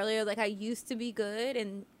saying earlier, like I used to be good,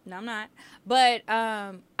 and no, I'm not. But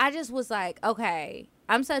I just was like, okay,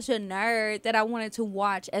 I'm such a nerd that I wanted to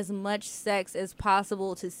watch as much sex as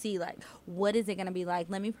possible to see like what is it gonna be like.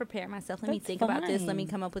 Let me prepare myself. Let me That's think about this. Let me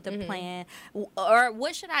fine. come up with a plan, or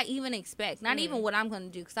what should I even expect? Not even what I'm gonna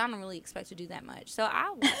do, because I don't really expect to do that much. So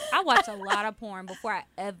I watched a lot of porn before I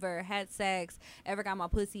ever had sex, ever got my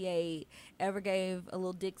pussy ate, ever gave a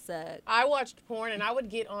little dick suck. I watched porn and I would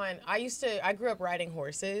get on. I grew up riding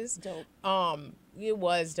horses. Dope. It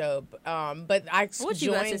was dope. But I What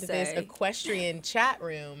you about to joined this say? equestrian chat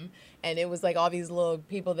room, and it was like all these little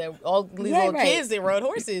people little right. kids that rode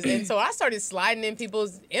horses, and so I started sliding in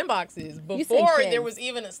people's inboxes said before kids. there was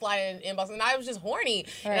even a sliding inbox, and I was just horny,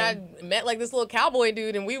 and I met like this little cowboy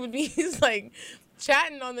dude, and we would be like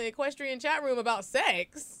chatting on the equestrian chat room about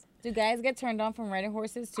sex. Do guys get turned on from riding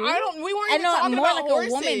horses too? We weren't I even know, talking more about like a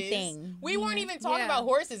horses. woman thing. We weren't even talking Yeah. about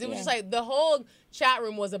horses. It was just like the whole chat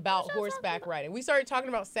room was about horseback riding. We started talking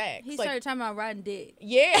about sex. He like, started talking about riding dick.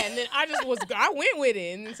 yeah, and then I went with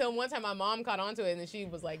it. And until one time my mom caught onto it, and then she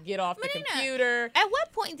was like, get off the Marina, computer. At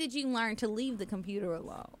what point did you learn to leave the computer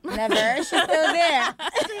alone? Never. She's still there.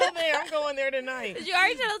 Still there. I'm going there tonight. You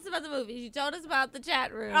already told us about the movies. You told us about the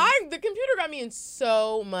chat room. The computer got me in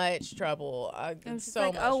so much trouble. I was just so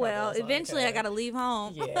like, much oh trouble, well. Esonica. Eventually, I gotta leave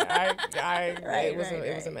home. Yeah, it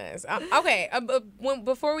was a mess. Okay,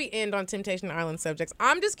 before we end on Temptation Island subjects.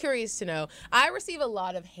 I'm just curious to know. I receive a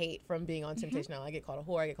lot of hate from being on Temptation Island. I get called a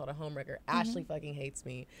whore. I get called a homewrecker. Ashley fucking hates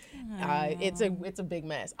me. It's a big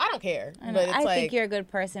mess. I don't care. But it's I think you're a good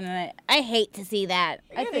person, and I hate to see that.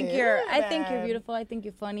 I think you're beautiful. I think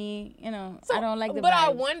you're funny. You know, So, I don't like the But vibes. I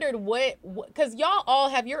wondered because y'all all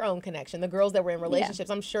have your own connection. The girls that were in relationships,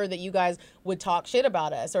 I'm sure that you guys would talk shit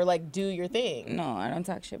about us or like do your thing. No, I don't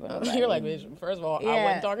talk shit about nobody. You're like, bitch, first of all, I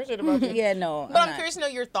wasn't talking shit about you. Yeah, no. But I'm curious to know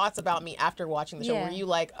your thoughts about me after watching the show. Yeah. Were you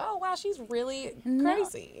like, oh, wow, she's really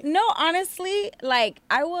crazy? No, honestly, like,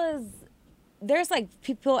 there's like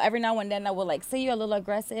people every now and then that will like say you're a little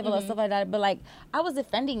aggressive or stuff like that. But like, I was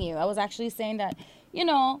defending you. I was actually saying that, you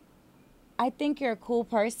know, I think you're a cool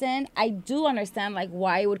person. I do understand like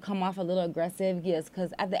why it would come off a little aggressive, yes,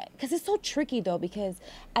 because it's so tricky though. Because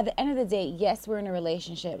at the end of the day, yes, we're in a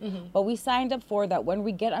relationship, but we signed up for that. When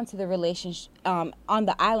we get onto the relationship on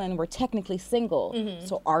the island, we're technically single.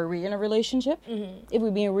 So are we in a relationship? If we're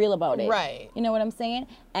being real about it, Right? You know what I'm saying?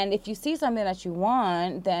 And if you see something that you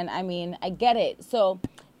want, then I mean, I get it. So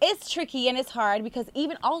it's tricky and it's hard because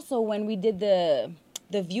even also when we did the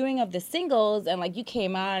viewing of the singles and like you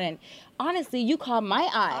came out and honestly you caught my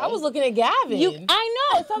eye. I was looking at Gavin. I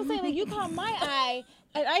know. So I'm saying like you caught my eye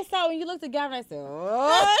and I saw when you looked at Gavin I said,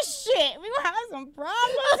 oh shit, we gonna have some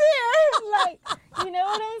problems here. Like, you know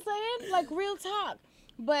what I'm saying? Like real talk.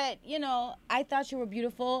 But, you know, I thought you were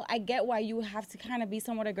beautiful. I get why you have to kind of be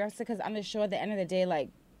somewhat aggressive because I'm just sure at the end of the day, like,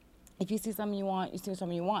 if you see something you want, you see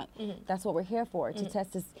something you want. That's what we're here for, to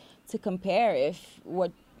test this, to compare if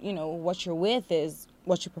what you're with is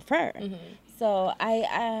what you prefer. So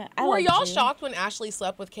I Were liked y'all you. shocked when Ashley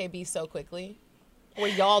slept with KB so quickly? Were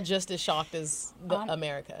y'all just as shocked as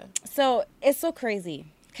America? So it's so crazy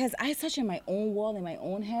because I touch in my own world, in my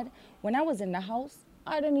own head. When I was in the house,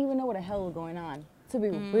 I didn't even know what the hell was going on, to be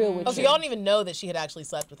real with you. Oh, so y'all didn't even know that she had actually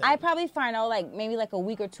slept with him? I probably find out like maybe like a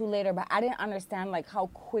week or two later, but I didn't understand like how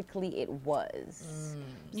quickly it was.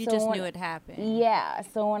 You So just when- knew it happened. Yeah.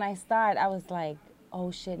 So when I started, I was like, oh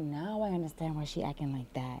shit, now I understand why she acting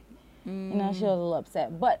like that. You know, she was a little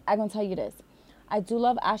upset. But I'm gonna tell you this. I do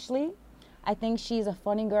love Ashley. I think she's a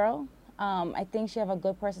funny girl. I think she have a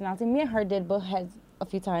good personality. Me and her did butt heads a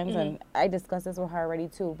few times and I discussed this with her already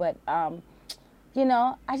too. But you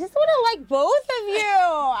know, I just wanna like both of you.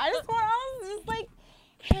 I just want us to just like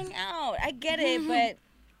hang out. I get it, but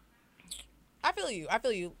I feel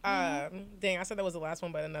you. Dang, I said that was the last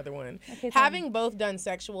one, but another one. Okay, Having both done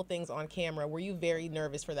sexual things on camera, were you very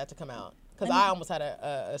nervous for that to come out? Because I almost had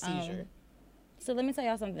a seizure. so let me tell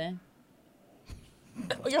y'all something.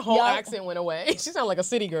 Your whole y'all- accent went away. She sounded like a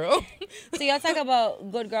city girl. So y'all talk about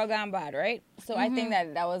good girl gone bad, right? So I think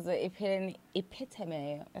that was the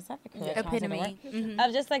epitome. Is that the correct Epitome.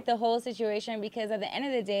 of just like the whole situation, because at the end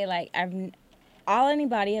of the day, like all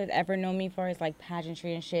anybody has ever known me for is like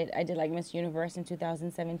pageantry and shit. I did like Miss Universe in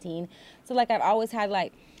 2017. So like I've always had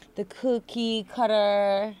like the cookie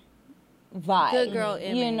cutter vibe. Good girl You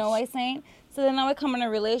image. know what I'm saying? So then I would come on a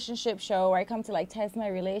relationship show where I come to like test my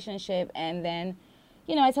relationship, and then,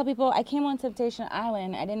 you know, I tell people I came on Temptation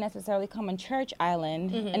Island. I didn't necessarily come on Church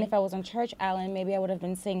Island. And if I was on Church Island, maybe I would have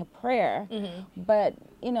been saying a prayer. But,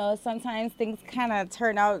 you know, sometimes things kind of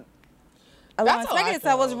turn out a That's long how I second. So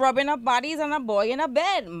I was feel. rubbing up bodies on a boy in a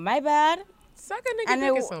bed. My bad. Suck a nigga And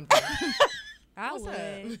dick or it- something. I What's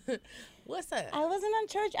would. up? What's up? I wasn't on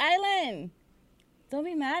Church Island. Don't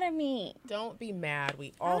be mad at me. Don't be mad.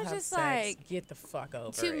 We all was have just sex. like, Get the fuck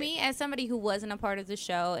over To it. me, as somebody who wasn't a part of the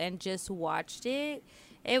show and just watched it,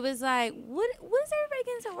 it was like, what is everybody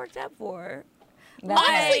getting so worked up for? Honestly,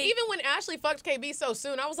 Like- even when Ashley fucked KB so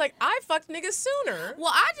soon, I was like, I fucked niggas sooner.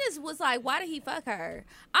 Well, I just was like, why did he fuck her?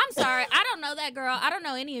 I'm sorry. I don't know that girl. I don't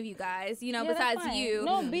know any of you guys, you know, Yeah, that's besides fine. you.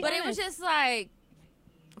 No, be but it was honest. just like,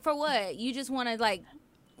 for what? You just want to like,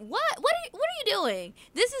 what are you doing?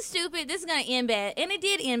 This is stupid. This is gonna end bad, and it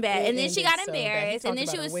did end bad. It and then she ended got so bad. He embarrassed, and talked then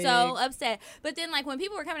she about was a so wig. upset. But then, like when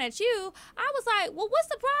people were coming at you, I was like, well, what's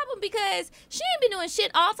the problem? Because she ain't been doing shit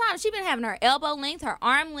all time. She been having her elbow length, her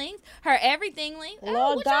arm length, her everything length.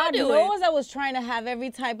 Lord what God y'all doing? knows I was trying to have every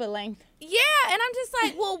type of length. Yeah, and I'm just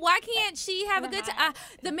like, well, why can't she have a good time?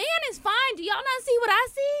 The man is fine. Do y'all not see what I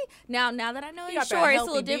see? Now that I know He he's got that short, it's a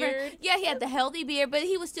little healthy different. beard. Yeah, he had the healthy beard, but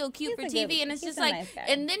he was still cute He's for a TV. good- And it's he's just a like, nice guy.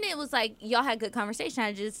 and then it was like, y'all had good conversation.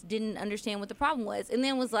 I just didn't understand what the problem was. And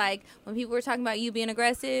then it was like, when people were talking about you being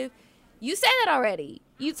aggressive, you say that already.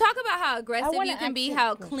 You talk about how aggressive wanna you can be, ask you a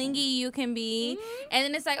how question. clingy you can be. And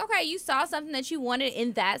then it's like, okay, you saw something that you wanted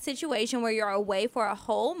in that situation where you're away for a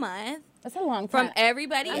whole month That's a long from time.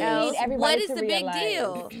 everybody I else. need everybody What is to the big realize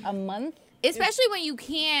deal? A month Especially when you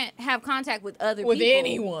can't have contact with other with people.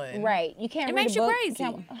 anyone. Right. You can't It read makes a you book. crazy.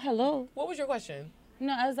 Can't- Hello. What was your question?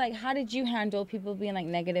 No, I was like, how did you handle people being like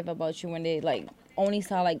negative about you when they like only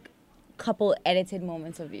saw like couple edited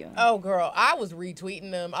moments of you? Oh, girl, I was retweeting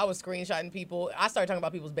them. I was screenshotting people. I started talking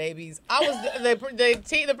about people's babies. I was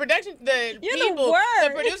the production, the You're the people, worst. the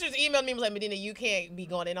producers emailed me and was like, Medina, you can't be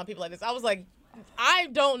going in on people like this. I was like, I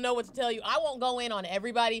don't know what to tell you. I won't go in on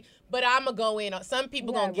everybody, but I'm gonna go in on some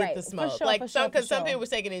people. Yeah, Gonna get right. the For smoke, sure, like for some sure, because for some sure. people were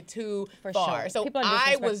taking it too For far. sure. So People are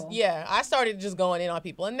I was, disrespectful. I started just going in on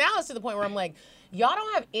people, and now it's to the point where I'm like, y'all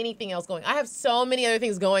don't have anything else going. I have so many other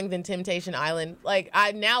things going than Temptation Island. Like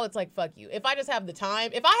now it's like, fuck you. If I just have the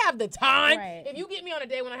time, Right. if you get me on a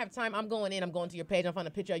day when I have time, I'm going in. I'm going to your page. I'm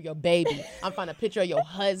finding a picture of your baby. I'm finding a picture of your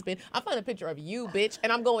husband. I'm finding a picture of you, bitch,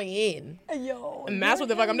 and I'm going in. Yo. And that's what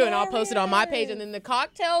the fuck I'm doing. I'll post it on my page. And then the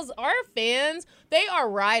cocktails, our fans, they are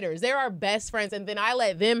riders. They're our best friends. And then I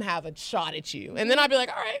let them have a shot at you. And then I'll be like,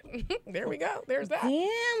 all right, there we go. There's that. Damn,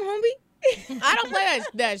 homie. I don't play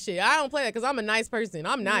that shit. I don't play that because I'm a nice person.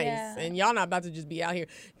 I'm nice. Yeah. And y'all not about to just be out here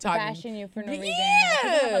talking. Bashing you for no reason. Yeah.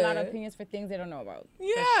 People have a lot of opinions for things they don't know about. For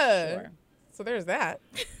Yeah. sure. So there's that.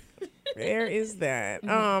 There is that.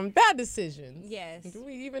 Bad decisions. Yes. Do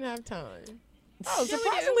we even have time? Oh,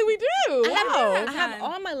 surprisingly we do. Wow. I have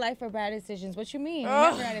all my life for bad decisions. What you mean?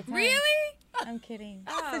 Oh. Never at a time. Really? I'm kidding.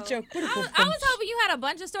 Oh. It's a joke. I was hoping you had a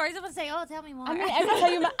bunch of stories. I'm gonna say, oh, tell me more. I mean,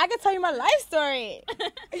 I can tell you my life story.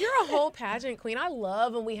 You're a whole pageant queen. I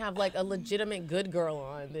love when we have like a legitimate good girl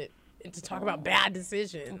on that to talk about bad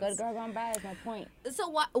decisions. Good girl gone bad is my point. So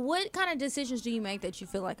what kind of decisions do you make that you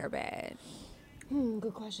feel like are bad?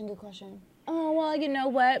 Good question. Oh, well, you know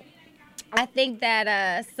what? I think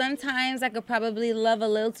that sometimes I could probably love a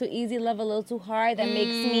little too easy, love a little too hard. That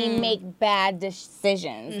makes me make bad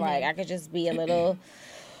decisions. Like, I could just be a little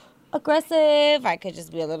aggressive. I could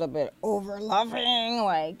just be a little bit over-loving.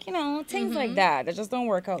 Like, you know, things like that. That just don't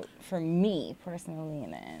work out for me, personally.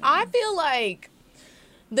 In the end. I feel like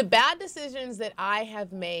the bad decisions that I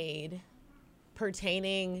have made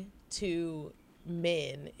pertaining to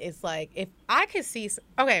men, it's like if I could see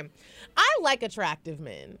I like attractive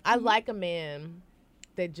men. I like a man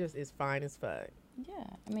that just is fine as fuck. Yeah.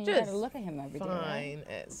 I mean, Just you gotta look at him every day. Right? Fine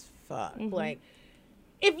as fuck. Like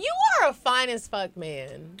if you are a fine as fuck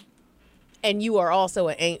man and you are also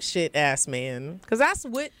an ain't shit ass man, because that's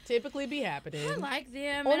what typically be happening. I like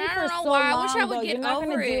them, Only and I for don't know so why. long, I wish I would though. get You're not over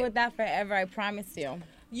gonna it. deal with that forever. I promise you.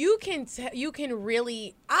 You can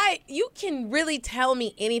really tell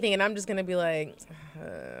me anything, and I'm just gonna be like,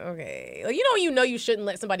 okay. Like, you know you shouldn't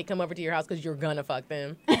let somebody come over to your house because you're gonna fuck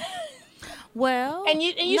them, Well, and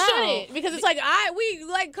you no. shouldn't, because it's like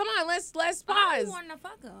come on, let's I pause. want to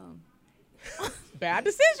fuck them. Bad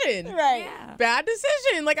decision. Right. Yeah. Bad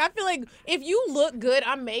decision. Like I feel like if you look good,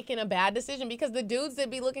 I'm making a bad decision because the dudes that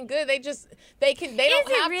be looking good, they don't Is have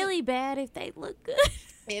it to. really bad if they look good?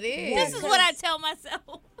 It is. This is what I tell myself.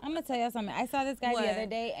 I'm gonna tell you something. I saw this guy What? the other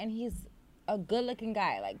day, and he's a good-looking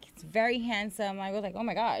guy. Like, he's very handsome. I was like, oh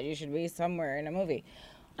my god, you should be somewhere in a movie.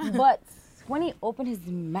 But when he opened his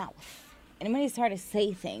mouth and when he started to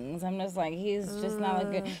say things, I'm just like, he's just not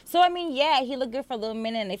look good. So I mean, yeah, he looked good for a little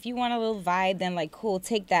minute. And if you want a little vibe, then like, cool,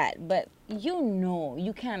 take that. But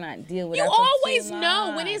you cannot deal with. You that for always too know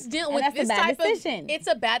long. when it's dealing And with that's this a bad type decision. of. It's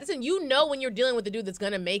a bad decision. You know when you're dealing with the dude that's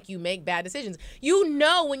gonna make you make bad decisions. You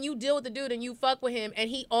know when you deal with the dude and you fuck with him and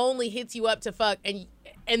he only hits you up to fuck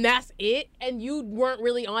and that's it. And you weren't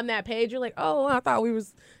really on that page. You're like, oh, I thought we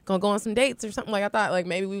was gonna go on some dates or something. Like I thought like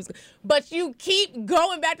maybe we was. But you keep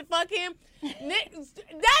going back to fuck him. That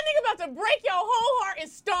nigga about to break your whole heart and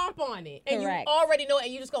stomp on it, and Correct. you already know it,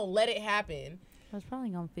 and you just gonna let it happen. I was probably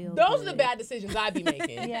gonna feel. Those are the bad decisions I be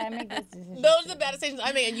making. Yeah, I make those decisions. Those are the bad decisions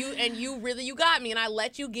I make, and you really got me, and I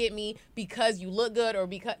let you get me because you look good, or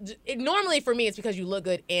because normally for me it's because you look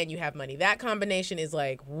good and you have money. That combination is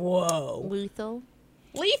like whoa, lethal.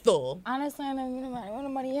 Honestly, I don't know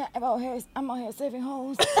nobody yet. I'm out here saving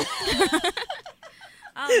hoes.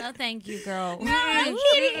 Oh no, thank you, girl. That's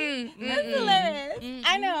hilarious.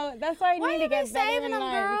 I know. That's why I Why need you to get be better saving in them,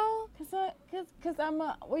 life. girl? Cause I'm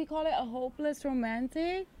a what do you call it? A hopeless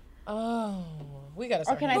romantic. Oh, we gotta Or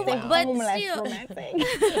start. can I hanging say out. But homeless still-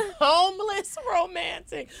 romantic? Homeless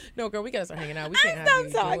romantic? No, girl, we gotta start hanging out. We can't have you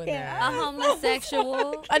Stop doing talking. that. A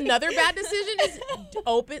homosexual. Another bad decision is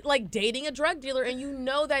dating a drug dealer, and you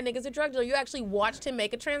know that nigga's a drug dealer. You actually watched him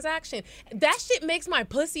make a transaction. That shit makes my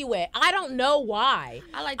pussy wet. I don't know why.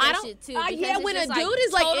 I like that don't- shit too. Yeah, because when it's a just, dude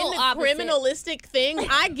is like in total the opposite. criminalistic thing,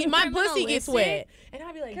 my pussy gets Criminalistic? wet, and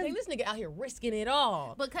I'd be like, dang, this nigga out here risking it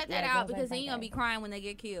all. But cut that Yeah, out girls because then like you're gonna that. be crying when they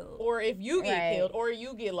get killed. Or if you get Right. killed, or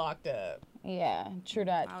you get locked up. Yeah, true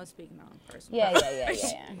that. I was speaking on personal. Yeah.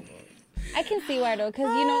 I can see why though, because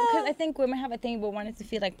I think women have a thing about wanting to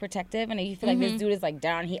feel like protective, and if you feel like this dude is like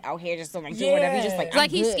down, he out here just like doing whatever, he's just like It's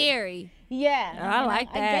like he's scary. Yeah, I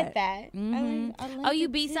like that. I get that. Mm-hmm. I like oh, you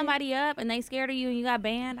it beat too. somebody up and they scared of you and you got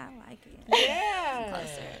banned. I like it. Yeah.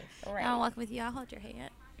 Right. I'll walk with you. I'll hold your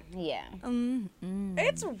hand. Yeah.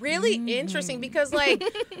 It's really interesting because, like,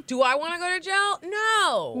 do I want to go to jail?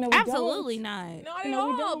 No. No, we Absolutely don't. not. Not at No,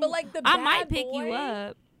 we all. don't. But, like, the I bad might pick boy, you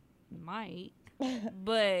up. Might.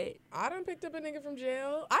 But I done picked up a nigga from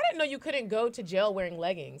jail. I didn't know you couldn't go to jail wearing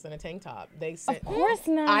leggings and a tank top. They sent. Of course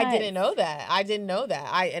not. I didn't know that.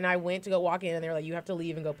 I went to go walk in and they were like, you have to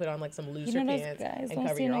leave and go put on like some looser You know those pants guys and don't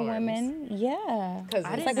cover see your no arms. women. Yeah. Because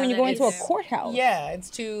I It's didn't like know when you that go into a either. courthouse. yeah, it's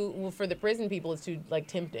too for the prison people. It's too like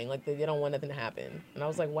tempting. Like they don't want nothing to happen. And I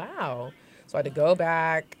was like, wow. So I had to go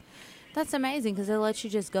back. that's amazing because they'll let you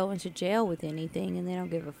just go into jail with anything and they don't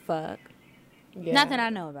give a fuck. Yeah. Not that I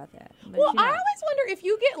know about that. But Well, you know. I always wonder if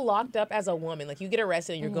you get locked up as a woman, like you get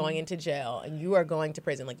arrested and you're going into jail and you are going to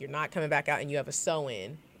prison, like you're not coming back out and you have a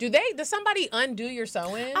sew-in. Does somebody undo your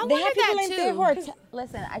sew-in? I They wonder have people that in too. there who are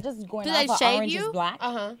listen, I just going Do off they of shave Orange you? is Black.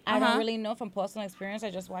 Uh-huh. I don't really know from personal experience.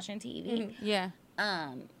 I just watch on TV. Yeah.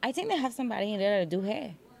 I think they have somebody in there to do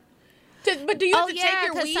hair. But do you have Oh, to yeah, take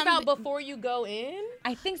your 'cause weave some- out before you go in?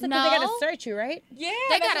 I think so because they gotta No. search you, right? Yeah,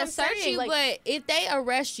 They that's what gotta I'm search saying. you, Like, but if they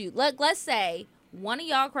arrest you, let's say one of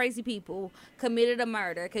y'all crazy people committed a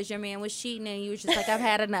murder because your man was cheating and you was just like, I've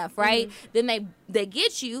had enough, right? Then they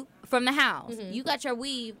get you from the house. You got your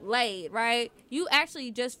weave laid, right? You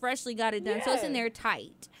actually just freshly got it done, so it's in Yeah. there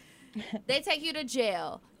tight. They take you to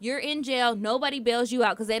jail. You're in jail. Nobody bails you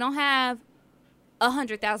out because they don't have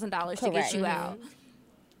 $100,000 to get Correct. you out.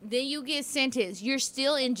 Then you get sentenced. You're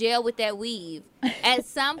still in jail with that weave. At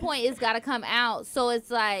some point, it's got to come out. So it's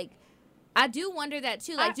like, I do wonder that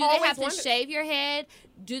too. Like, I do they always have to wonder- shave your head?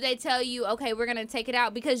 Do they tell you, okay, we're going to take it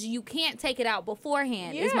out? Because you can't take it out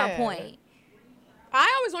beforehand, is my Yeah. point.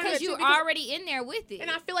 I always wonder Because that too, you're already in there with it. and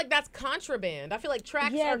I feel like that's contraband. I feel like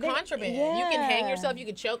tracks Yeah, are they- contraband. You can hang yeah. yourself. You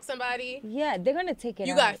can choke somebody. Yeah, they're gonna take it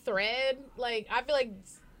You out. got thread. Like, I feel like,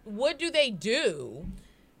 what do they do?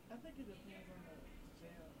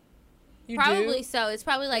 You Probably do? so. It's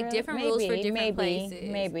probably like different rules for different places.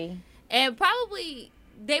 Maybe. And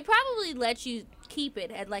they probably let you keep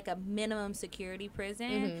it at like a minimum security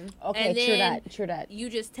prison. Okay, And true then that. True that. You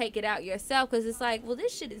just take it out yourself because it's like, well,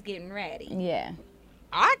 this shit is getting ready. Yeah.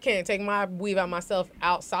 I can't take my weave out myself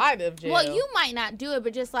outside of jail. Well, you might not do it,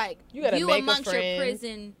 but just like You gotta make a amongst your friend.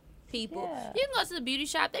 prison people. Yeah. You can go to the beauty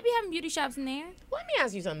shop. They be having beauty shops in there. Let me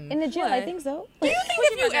ask you something. In the jail, I What? think so. Do you think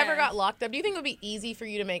What if you you gonna ever ask? got locked up, do you think it would be easy for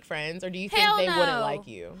you to make friends, or do you think Hell they wouldn't no. like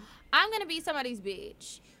you? I'm gonna be somebody's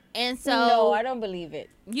bitch. And so No, I don't believe it.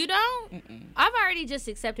 You don't? I've already just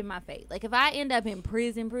accepted my fate. Like if I end up in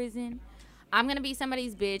prison, I'm gonna be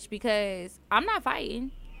somebody's bitch because I'm not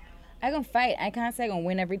fighting. I gonna fight. I can't say I gonna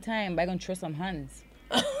win every time, but I gonna throw some hands.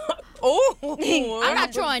 Oh, I'm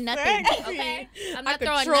not throwing nothing. Okay, I'm not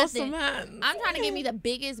throwing throw nothing. some hands. I'm trying to get me the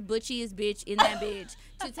biggest, butchiest bitch in that bitch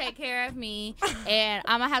to take care of me, and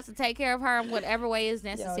I'm gonna have to take care of her in whatever way is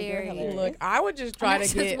necessary. hilarious. Look, I would just try That's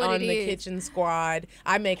to just get what on it the is. kitchen squad.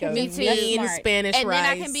 I make a Me too. mean That's smart. Spanish And rice. then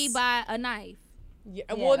I can be by a knife. Yeah,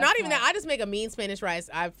 Yeah, well, that's not even smart. that. I just make a mean Spanish rice.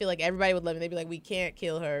 I feel like everybody would love it. They'd be like, we can't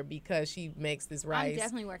kill her because she makes this rice. I'm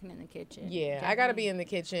definitely working in the kitchen. Yeah, I gotta be in the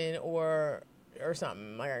kitchen or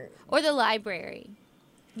something. Like, Or the library.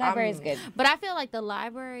 Library's good. But I feel like the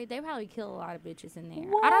library, they probably kill a lot of bitches in there.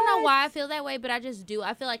 I don't know why I feel that way, but I just do.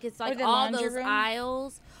 I feel like it's like the all laundry those room?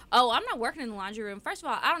 aisles. Oh, I'm not working in the laundry room. First of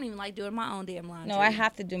all, I don't even like doing my own damn laundry. No, I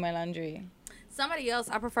have to do my laundry. Somebody else,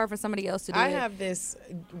 I prefer for somebody else to do I it. have this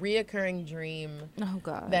reoccurring dream Oh,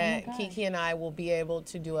 God. that Kiki and I will be able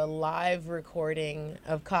to do a live recording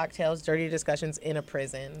of Cocktails, Dirty Discussions in a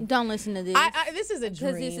prison. Don't listen to this. This is a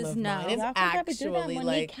dream this is of no. mine. It's Y'all could probably do that. actually Monique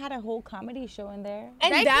like, had a whole comedy show in there.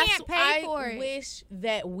 and They that's can't pay I for it. wish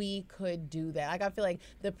that we could do that. Like I feel like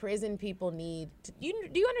the prison people need. Do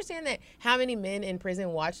you understand that how many men in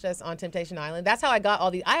prison watched us on Temptation Island? That's how I got all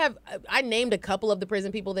these. I named a couple of the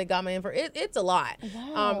prison people that got my info. It's a lot.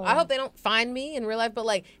 Wow. I hope they don't find me in real life, but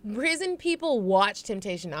like prison people watch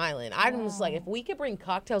Temptation Island. I'm just like, if we could bring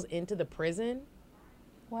Cocktails into the prison,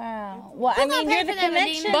 Wow. Well, Who I gonna mean, pay you're the for that,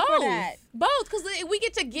 connection Medina? for both. that. Both, because we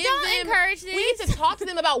get to give Don't them. encourage this. We get to talk to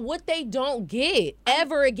them about what they don't get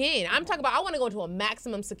ever again. I'm talking about I want to go to a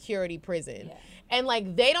maximum security prison, and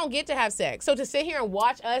like they don't get to have sex. So to sit here and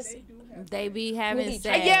watch us, They be having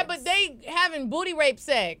sex. yeah, but they having booty rape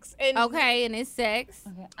sex, and Okay, and it's sex.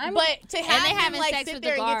 but to have them having like sex sit with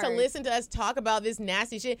there the and get to guards. listen to us talk about this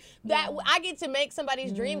nasty shit, that I get to make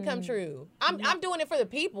somebody's dream come true. I'm doing it for the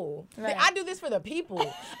people. I do this for the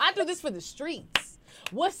people. I do this for the streets.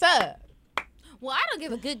 What's up? Well, I don't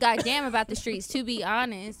give a good goddamn about the streets, to be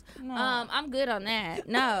honest. I'm good on that.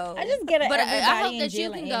 No. I just get it. But I hope in that you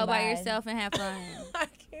jail can and go by bad. yourself and have fun I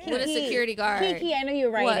can't. with a security guard. Kiki, I know you're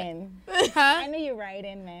writing. Huh? I know you're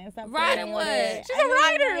writing, man. Stop Writing playing with what? it. She's I a know you're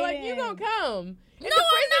writer. Like, you writing. gonna come. If No, the I'm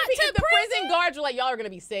prison not pe- to if the prison prison. guards are like, y'all are gonna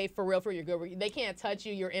be safe for real, for your good. They can't touch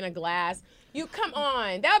you. You're in a glass. You come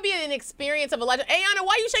on. That would be an experience of a lifetime. Hey, Anna,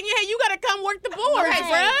 why you shaking your head? You gotta come work the board, Right.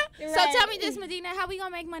 bruh. You're So right. tell me this, Medina, how we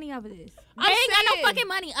gonna make money over this? I'm I ain't got saying. no fucking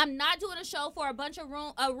money. I'm not doing a show for a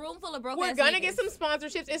room full of broke We're ass gonna niggas. get some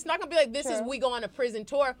sponsorships. It's not gonna be like this is True. we go on a prison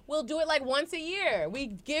tour. We'll do it like once a year. We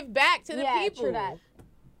give back to the Yeah, people. true that.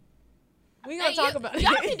 We gonna Hey, talk about it.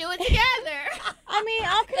 y'all can do it together. I mean,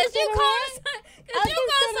 I'll Cause you consider it.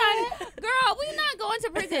 co-sign, girl. We not going to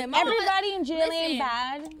prison. My mama- Everybody in jail listen, ain't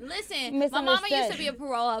bad. Listen, my mama used to Misunderstood. be a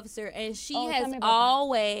parole officer, and she Oh, tell has me about that.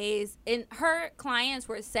 always, and her clients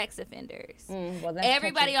were sex offenders. Well, that's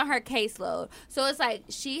Everybody touchy. on her caseload. So it's like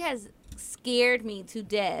she has scared me to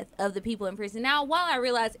death of the people in prison. Now, while I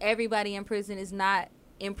realize everybody in prison is not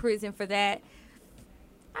in prison for that,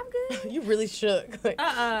 I'm good. You really shook. Like,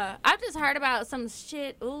 I've just heard about some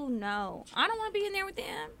shit. Ooh, no. I don't want to be in there with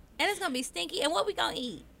them. And it's going to be stinky. And what we going to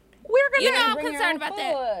eat? we're gonna You know I'm Bring your concerned own about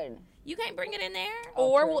that. food. You can't bring it in there?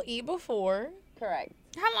 or true. we'll eat before. Correct.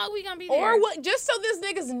 How long we going to be there? Or what? Just so these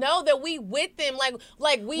niggas know that we with them, like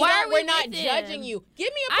we Why are don't, we we're not with them? judging you. Give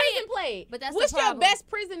me a I prison didn't- plate. but that's the what's your problem. best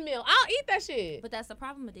prison meal? I'll eat that shit. But that's the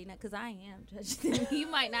problem, Medina, because I am judging them. You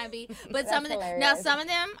might not be. But That's some of them, now hilarious. some of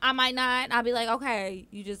them, I might not. I'll be like, okay,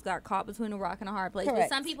 you just got caught between a rock and a hard place. But Correct.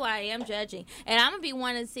 some people I am judging. And I'm going to be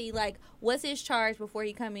wanting to see, like, what's his charge before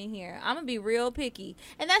he come in here. I'm going to be real picky.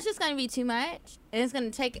 And that's just going to be too much. And it's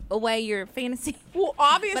going to take away your fantasy. Well,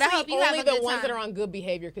 obviously, But I hope you have only a the good ones that time. are on good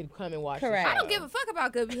behavior could come and watch. the Correct. show. I don't give a fuck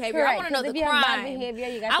about good behavior. Correct, I want to know 'cause the if you have bad crime. behavior,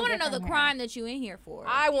 you got I to want to get know the from her. crime that you in here for.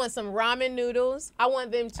 I want some ramen noodles. I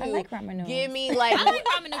want them to I like ramen noodles. give me like. I like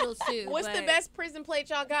ramen noodles too. What's the but- best prison plate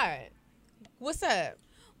y'all got? What's up?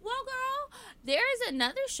 Well, girl, there is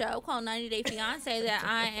another show called 90 Day Fiance that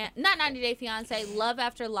I am not 90 Day Fiance, Love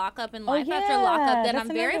After Lockup and Life After yeah, Lockup that that's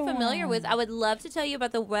I'm very another familiar one. with. I would love to tell you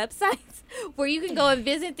about the websites where you can go and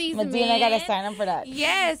visit these Medina, men. I gotta sign up for that.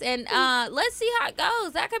 Yes, and let's see how it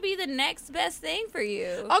goes. That could be the next best thing for you.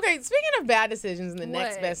 Okay, speaking of bad decisions and the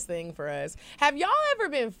next What? best thing for us, have y'all ever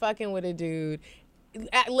been fucking with a dude,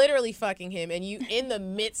 literally fucking him, and you in the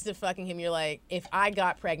midst of fucking him, you're like, if I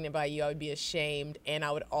got pregnant by you, I would be ashamed, and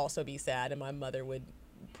I would also be sad, and my mother would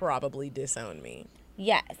probably disown me.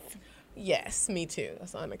 Yes. Yes, me too,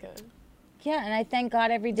 Esonica. Yeah, and I thank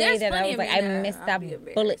God every day There's that I plenty was of like, I men that missed I'll that be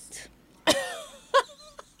embarrassed. bullet.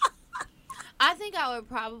 I think I would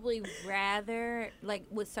probably rather, like,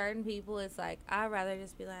 with certain people, it's like, I'd rather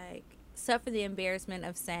just be like, suffer the embarrassment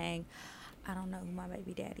of saying, I don't know who my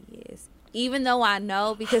baby daddy is. Even though I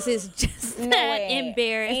know, because it's just No that way.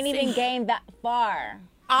 embarrassing. Ain't even gained that far.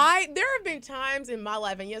 There have been times in my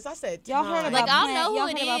life, and yes, I said Y'all heard times. about Like, I'll plan, know who y'all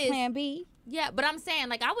it heard about is. Plan B? Yeah, but I'm saying,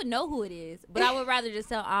 like, I would know who it is, but I would rather just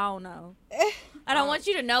tell, I don't know. I don't want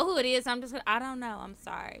you to know who it is. I'm just gonna, I don't know. I'm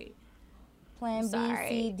sorry. Plan B, Sorry.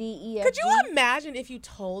 C, D, E, F, Could G. you imagine if you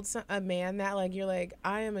told a man that, like, you're like,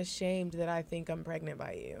 I am ashamed that I think I'm pregnant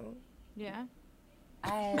by you? Yeah.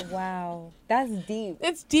 Wow. That's deep.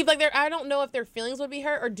 It's deep. Like, I don't know if their feelings would be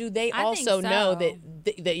hurt, or do they I think also know so.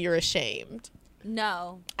 that you're ashamed?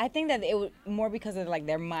 No. I think that it would more because of like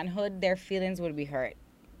their manhood, their feelings would be hurt.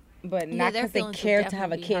 But Yeah, not their because they feelings would care to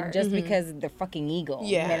have a definitely be kid, hurt. just because of their fucking ego.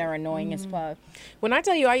 Yeah. Men are annoying as fuck. When I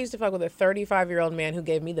tell you I used to fuck with a 35-year-old man who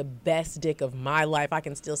gave me the best dick of my life, I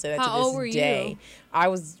can still say that How to this old were day. you? I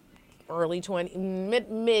was early 20,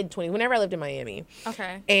 mid 20, whenever I lived in Miami.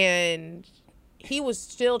 Okay. And he was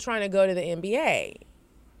still trying to go to the NBA.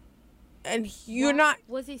 And you're not...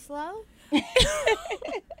 Was he slow?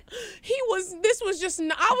 This was just... I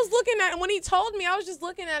was looking at... When he told me, I was just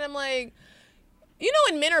looking at him like... You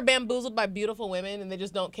know when men are bamboozled by beautiful women and they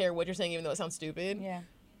just don't care what you're saying even though it sounds stupid? Yeah.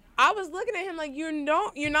 I was looking at him like, you're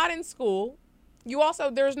not in school. You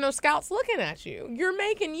also, there's no scouts looking at you. You're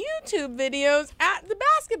making YouTube videos at the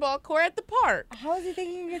basketball court at the park. How is he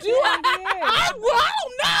thinking you get to I don't know.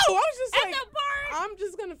 I was just At like, the park? I'm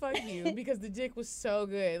just gonna fuck you because the dick was so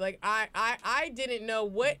good. Like I didn't know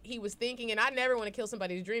what he was thinking, and I never want to kill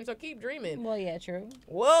somebody's dream, so keep dreaming. Well, yeah, true.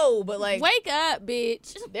 Whoa, but like Wake up,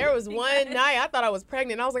 bitch. there was one night I thought I was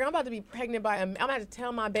pregnant. I was like, I'm about to be pregnant by I'm gonna have to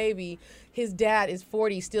tell my baby his dad is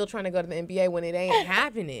 40, still trying to go to the NBA when it ain't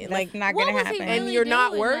happening. Like, not What gonna was he happen. and really you're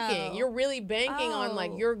not doing, working. though? You're really banking on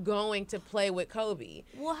like Oh. you're going to play with Kobe.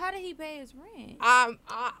 Well, how did he pay his rent? I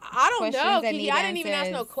don't Questions know, that Kiki. need I didn't even ask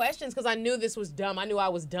no answers. questions because I knew this was dumb. I knew I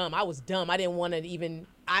was dumb. I was dumb. I didn't want to even.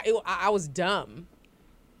 I was dumb.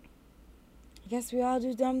 I guess we all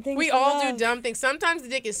do dumb things. We for all love. do dumb things. Sometimes the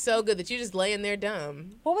dick is so good that you just laying there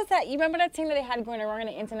dumb. What was that? You remember that thing that they had going around on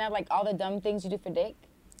the internet, like all the dumb things you do for dick?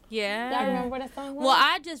 Yeah. Y'all remember what that song was? Well,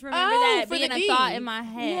 I just remember Oh, that for being the a D. thought in my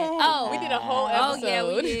head. Yeah. Oh, We did a whole Oh episode. yeah,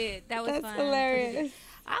 we did. That was That's fun. hilarious.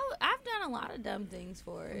 I've done a lot of dumb things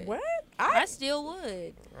for it. What? I still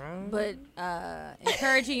would. But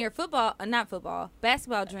encouraging your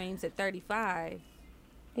basketball dreams at 35.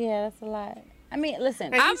 Yeah, that's a lot. I mean, listen.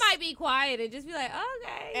 And I he's- might be quiet and just be like,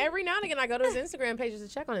 okay. Every now and again, I go to his Instagram pages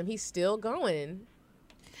to check on him. He's still going.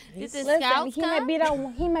 Did the Listen, scouts he might come? be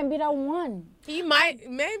that. He might be that one. He might,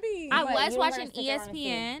 maybe. I What, was you watching gotta stick around and see.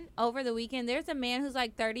 ESPN over the weekend. There's a man who's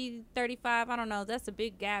like 30, 35. I don't know. That's a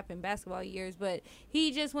big gap in basketball years. But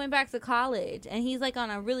he just went back to college. And he's like on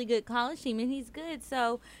a really good college team. And he's good.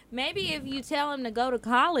 So maybe if you tell him to go to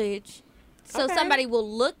college so Okay. somebody will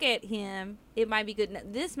look at him, it might be good.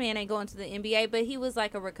 This man ain't going to the NBA. But he was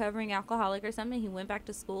like a recovering alcoholic or something. He went back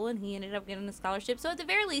to school and he ended up getting a scholarship. So at the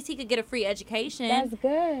very least, he could get a free education. That's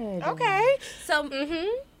good. Okay. So maybe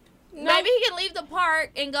he can leave the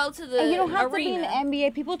park and go to the And you don't have arena. to be in the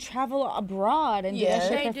NBA. People travel abroad and Yeah, do that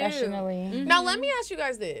they shit do. professionally. Now, let me ask you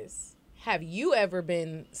guys this. Have you ever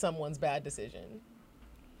been someone's bad decision?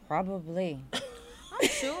 Probably. I'm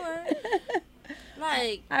sure.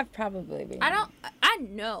 Like, I've probably been. I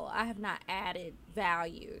know I have not added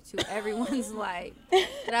value to everyone's life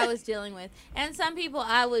that I was dealing with. And some people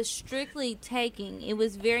I was strictly taking. It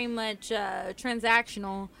was very much a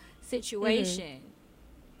transactional situation.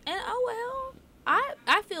 And oh well,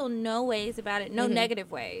 I feel no ways about it, no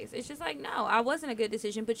negative ways. It's just like, no, I wasn't a good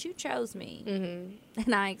decision, but you chose me.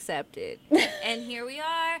 And I accept it. And here we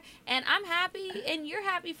are. And I'm happy, and you're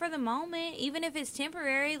happy for the moment, even if it's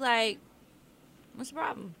temporary. Like, what's the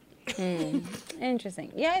problem?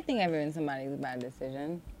 Interesting. Yeah, I think I've been somebody's bad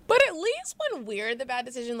decision. But at least when we're the bad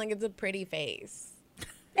decision, like it's a pretty face.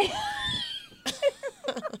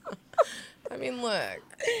 I mean, look.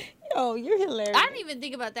 Oh, you're hilarious. I don't even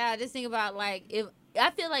think about that. I just think about, like, if I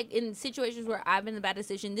feel like in situations where I've been the bad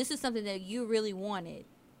decision, this is something that you really wanted.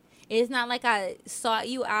 It's not like I sought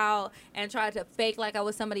you out and tried to fake like I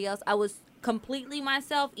was somebody else. I was completely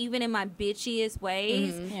myself, even in my bitchiest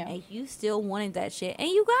ways. Yeah. And you still wanted that shit. And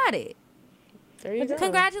you got it. There you go.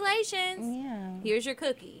 Congratulations. Yeah. Here's your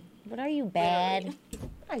cookie. But are you bad?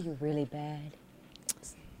 Are you really bad?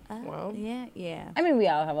 Well. Yeah. I mean, we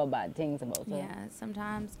all have our bad things about us. Yeah,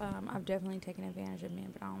 sometimes I've definitely taken advantage of men,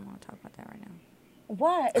 but I don't want to talk about that right now.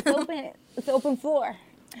 What? It's open. It's open floor.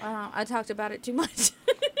 I talked about it too much.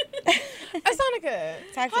 Esonica,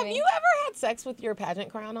 Talk to have me. you ever had sex with your pageant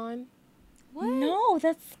crown on? What? No,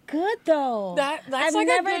 that's good though. That's I've like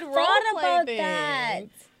never a good role thought play about thing. that.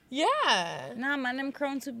 Yeah. Nah, man, them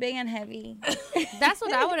crown too big and heavy. That's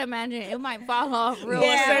what I would imagine. It might fall off real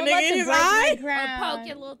Yeah, quick. I'm about to break my Or poke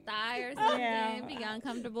your little thigh or something. Yeah. It'd be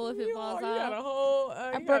uncomfortable if it You falls got a off. whole. I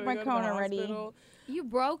you broke gotta my go to crown the already. hospital. You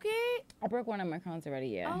broke it? I broke one of my crowns already.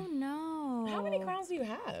 Yeah. Oh no. How many crowns do you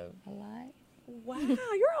have? A lot. Wow, you're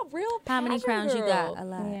a real. How many pageant crowns you girl. got? A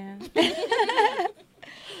lot. Yeah.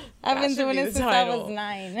 I've been should doing be this the since I was title.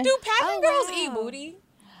 9. Do pageant girls wow. eat booty?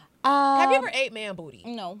 Have you ever ate man booty?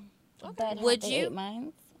 No. But Would have to you? eat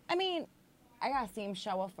mine. I mean, I gotta see him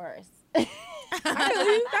shower first.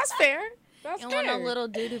 That's fair. That's And fair. one of little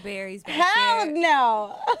doo-doo berries back Hell there.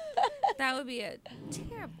 no. That would be a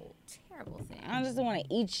terrible, terrible thing. I just want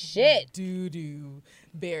to eat shit. Doo-doo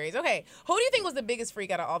berries. Okay, who do you think was the biggest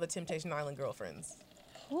freak out of all the Temptation Island girlfriends?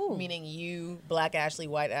 Ooh. Meaning you, Black Ashley,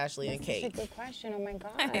 White Ashley, and That's a Kate. good question. Oh my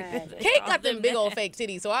god. Kate got them big old fake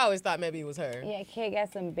titties, so I always thought maybe it was her. Yeah, Kate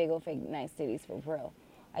got some big old fake nice titties for real.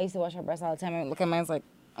 I used to watch her breasts all the time and look at mine. I was like,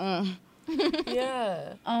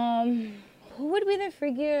 Yeah. who would be the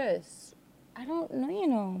freakiest? I don't know. You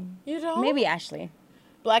know, You don't? maybe Ashley,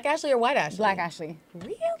 Black Ashley or White Ashley? Black Ashley.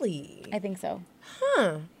 Really? I think so.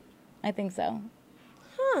 Huh. I think so.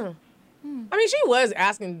 Huh. I mean, she was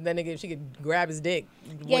asking that nigga if she could grab his dick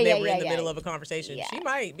when they were in the middle of a conversation. Yeah. She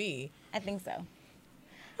might be. I think so.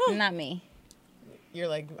 Not me. You're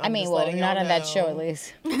like, I mean, just well, letting not y'all on that know. show at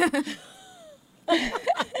least.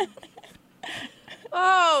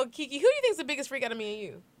 Oh, Kiki, who do you think's the biggest freak out of me and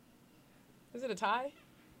you? Is it a tie?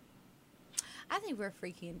 I think we're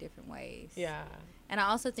freaky in different ways. Yeah. And I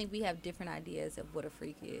also think we have different ideas of what a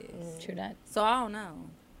freak is. True that. So I don't know.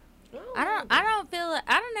 Oh, I don't feel like,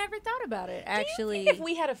 I don't never thought about it, actually. Do you think if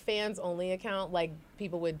we had a fans only account, like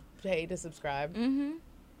people would pay to subscribe? Mm-hmm.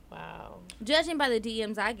 Wow. Judging by the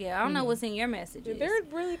DMs I get, I don't know what's in your messages. They're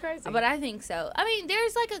really crazy. But I think so. I mean,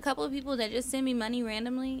 there's like a couple of people that just send me money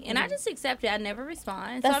randomly, and I just accept it. I never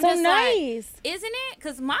respond. That's I'm so just nice. Like, isn't it?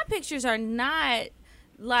 Because my pictures are not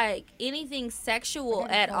like anything sexual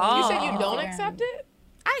at all. You said you don't accept it?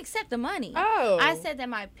 I accept the money. Oh. I said that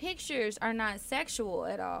my pictures are not sexual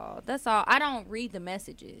at all. That's all. I don't read the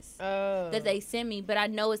messages that they send me, but I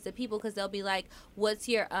know it's the people because they'll be like, "What's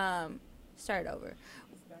your Start over."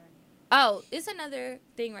 Oh, it's another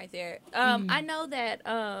thing right there. I know that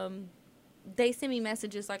they send me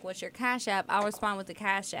messages like, "What's your Cash App?" I'll respond with the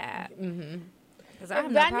Cash App. Mm-hmm.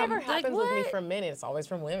 That never happens with me from men. It's always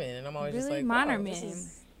from women, and I'm always just like, mine wow, are men.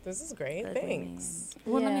 This is great. Thanks.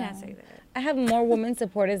 Well, let me not say that. I have more women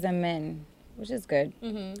supporters than men, which is good.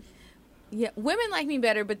 Mm-hmm. Yeah, women like me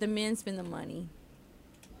better, but the men spend the money.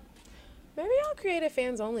 Maybe I'll create a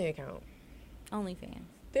fans only account. OnlyFans.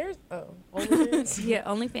 There's OnlyFans. Yeah,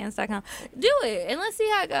 OnlyFans.com. Do it and let's see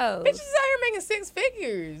how it goes. Bitches out here making 6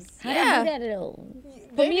 figures. How do you do that though?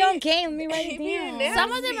 Put me on game. Let me write it down.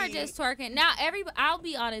 Some of them are just twerking. Now, I'll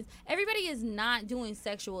be honest. Everybody is not doing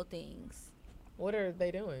sexual things. What are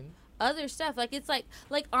they doing? Other stuff. Like, it's like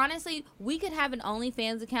honestly, we could have an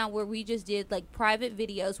OnlyFans account where we just did like private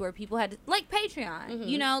videos where people had to, like Patreon,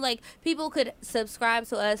 you know, like people could subscribe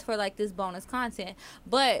to us for like this bonus content.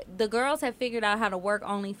 But the girls have figured out how to work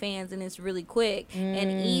OnlyFans, and it's really quick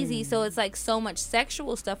and easy. So it's like so much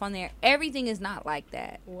sexual stuff on there. Everything is not like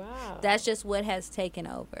that. Wow. That's just what has taken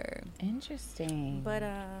over. Interesting. But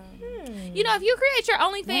you know, if you create your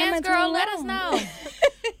OnlyFans, girl, let us know.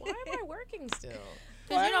 Why am I working still?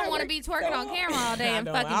 Because you don't want to be twerking on camera all day and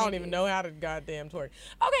fucking. I don't even know how to goddamn twerk.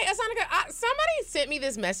 Okay, Esonica, somebody sent me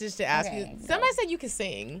this message to ask you. Somebody said you can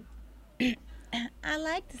sing. I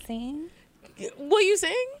like to sing. Will you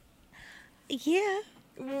sing? Yeah.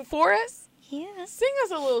 For us? Yeah. Sing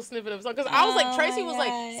us a little snippet of a song. Because I was like, Tracy was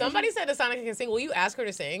like, somebody said Esonica can sing. Will you ask her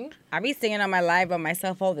to sing? I be singing on my live by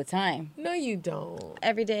myself all the time. No, you don't.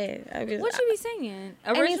 Every day. What you be singing?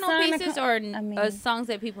 Original pieces or songs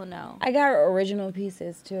that people know? I got original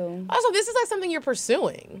pieces too. Oh, so this is like something you're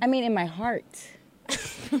pursuing. I mean, in my heart.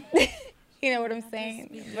 You know what I'm saying?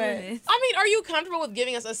 But I mean, are you comfortable with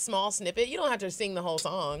giving us a small snippet? You don't have to sing the whole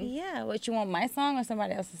song. yeah, what you want, my song or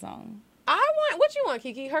somebody else's song? What you want,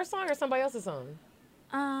 Kiki? Her song or somebody else's song?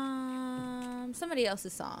 Somebody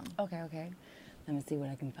else's song. Okay. Let me see what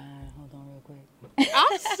I can find. Hold on real quick.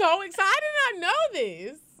 I'm so excited I know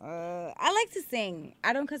this. I like to sing.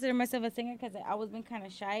 I don't consider myself a singer because I always been kind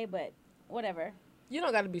of shy, but whatever. You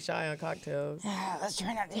don't got to be shy on cocktails. Let's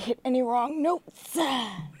try not to hit any wrong notes.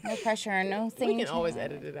 No pressure, no singing. We can always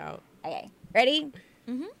edit it out. Okay, ready?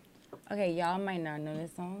 Mm-hmm. Okay, y'all might not know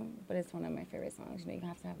this song, but it's one of my favorite songs. You know, you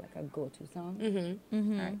have to have like a go-to song. Mm-hmm.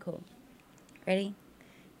 Mm-hmm. All right, cool. Ready?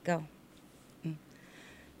 Go.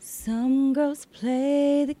 Some girls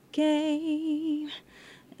play the game.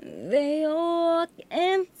 They walk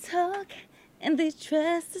and talk, and they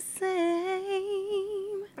dress the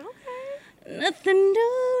same. Okay. Nothing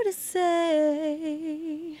new to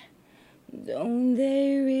say. Don't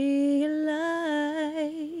they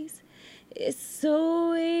realize it's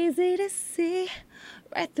so easy to see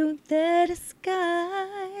right through their disguise?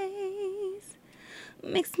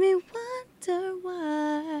 Makes me wonder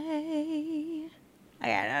why. I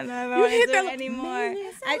don't know if I do it anymore.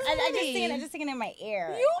 I just sing it in my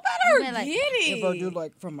ear. You better get it. You better do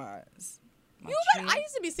like from my I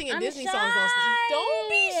used to be singing Disney songs on stage. Don't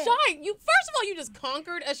be shy. First of all, you just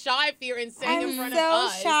conquered a shy fear and sang in front of us. I'm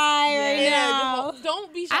so shy right now.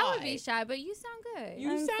 Don't be shy. I would be shy, but you sound good.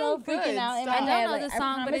 You I'm sound so good. freaking out in my Stop. head. I don't know the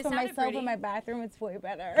song, but it sounded myself pretty. in my bathroom, it's way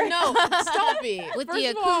better. No, stop it. With First the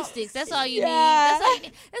of all, acoustics, that's all you need. That's all you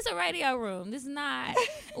need. It's a radio room. This is not.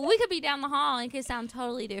 We could be down the hall and it could sound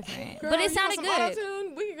totally different, girl, but it you sounded want some good.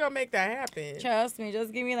 auto-tune? We can go make that happen. Trust me,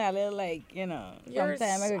 just give me that little sometime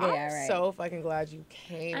I could get it right. So fucking glad you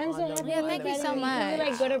came. I'm so happy. Yeah, thank you so much.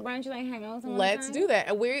 We go to brunch, hang out. Let's do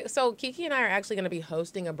that. So Kiki and I are actually going to be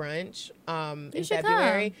hosting a brunch in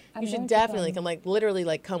February. You should definitely come. Like literally,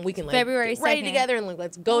 like come. We can like February get ready 2nd. together and like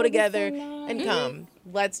let's go together so nice. and come.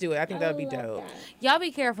 Let's do it. I think that would be dope. Y'all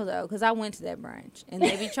be careful though, because I went to that brunch and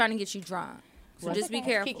they be trying to get you drunk. So just be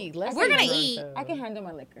careful. Kiki, let's We're get gonna drunk, eat. though. I can handle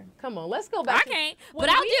my liquor. Come on, let's go back. I can't, When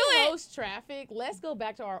but I'll we do it. Most traffic. Let's go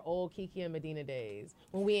back to our old Kiki and Medina days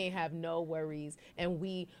when we ain't have no worries and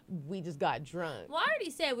we just got drunk. Well, I already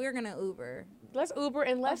said we were gonna Uber. Let's Uber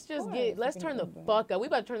and let's turn the fuck up. We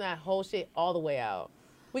about to turn that whole shit all the way out.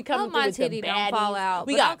 We coming Hope my through with the titty don't baddies. fall out,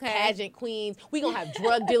 We but got okay. pageant queens. We gonna have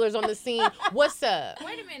drug dealers on the scene. What's up?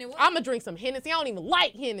 Wait a minute. I'm gonna drink some Hennessy. I don't even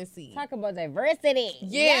like Hennessy. Talk about diversity.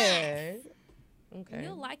 Yeah. Okay.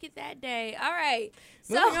 You'll like it that day. All right.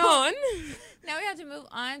 So Moving on. now we have to move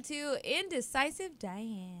on to Indecisive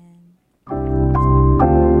Diane.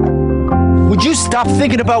 Would you stop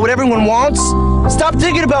thinking about what everyone wants? Stop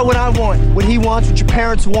thinking about what I want, what he wants, what your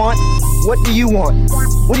parents want. What do you want?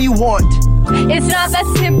 What do you want? It's not that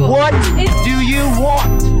simple. What do you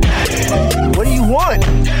want? What do you want?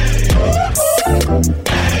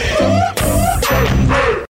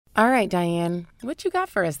 All right, Diane, what you got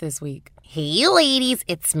for us this week? Hey ladies,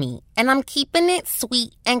 it's me, and I'm keeping it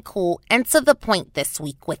sweet and cool and to the point this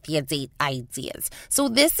week with your date ideas. So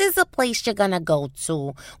this is a place you're gonna go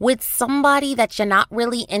to with somebody that you're not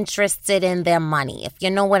really interested in their money, if you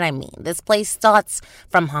know what I mean. This place starts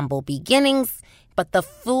from humble beginnings, but the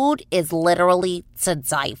food is literally to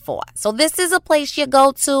die for. So this is a place you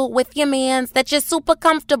go to with your mans that you're super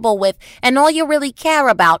comfortable with, and all you really care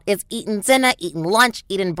about is eating dinner, eating lunch,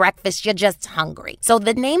 eating breakfast. You're just hungry. So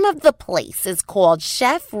the name of the place is called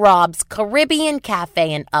Chef Rob's Caribbean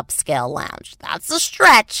Cafe and Upscale Lounge. That's a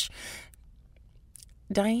stretch.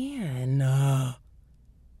 Diane,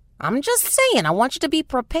 I'm just saying, I want you to be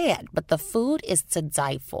prepared, but the food is to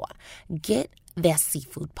die for. Get their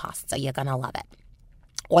seafood pasta. You're gonna love it.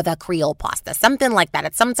 Or the Creole pasta, something like that.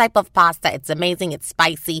 It's some type of pasta. It's amazing. It's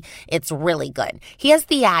spicy. It's really good. Here's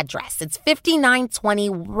the address. It's 5920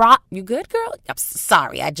 you good, girl? I'm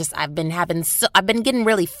sorry. I've been getting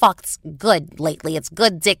really fucked good lately. It's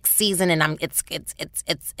good dick season, and it's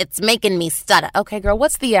making me stutter. Okay, girl,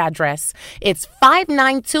 what's the address? It's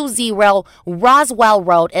 5920 Roswell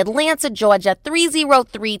Road, Atlanta, Georgia,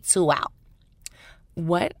 30328 out.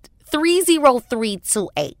 What?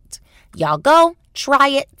 30328. Y'all go. Try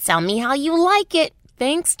it. Tell me how you like it.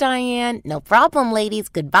 Thanks, Diane. No problem, ladies.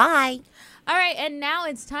 Goodbye. All right, and now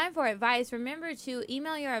it's time for advice. Remember to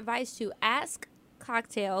email your advice to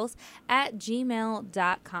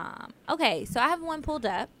askcocktails@gmail.com. Okay, so I have one pulled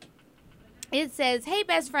up. It says, hey,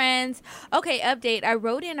 best friends. Okay, update. I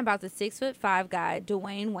wrote in about the 6'5" guy,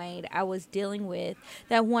 Dwayne Wade, I was dealing with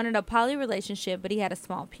that wanted a poly relationship, but he had a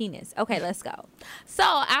small penis. Okay, let's go. So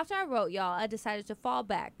after I wrote y'all, I decided to fall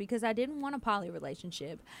back because I didn't want a poly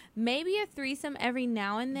relationship. Maybe a threesome every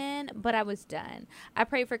now and then, but I was done. I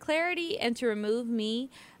prayed for clarity and to remove me.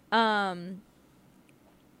 What?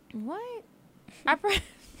 I pray.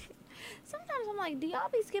 Sometimes I'm like, do y'all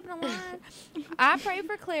be skipping a line? I pray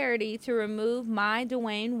for clarity to remove my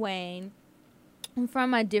Dwayne Wayne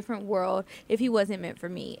from a different world if he wasn't meant for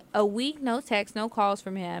me. A week, no text, no calls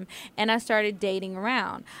from him, and I started dating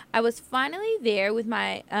around. I was finally there with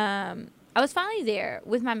my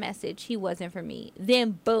message. He wasn't for me.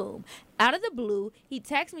 Then boom, out of the blue, he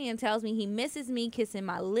texts me and tells me he misses me, kissing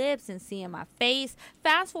my lips and seeing my face.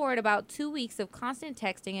 Fast forward about 2 weeks of constant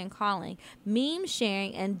texting and calling, meme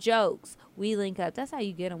sharing and jokes. We link up. That's how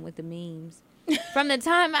you get them with the memes. From the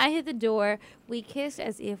time I hit the door, we kissed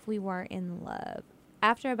as if we were in love.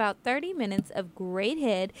 After about 30 minutes of great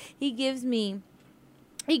head, he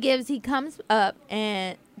comes up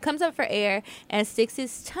for air and sticks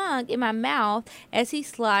his tongue in my mouth as he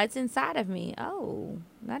slides inside of me. Oh,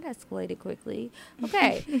 that escalated quickly.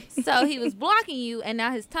 Okay, so he was blocking you, and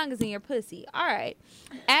now his tongue is in your pussy. All right.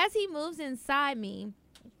 As he moves inside me,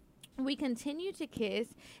 we continue to kiss,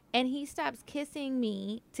 and he stops kissing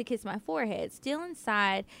me to kiss my forehead, still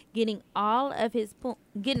inside, getting all of this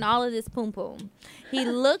poom poom. He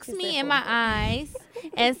looks me in my eyes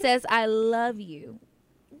and says, "I love you."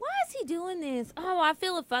 Why is he doing this? Oh, I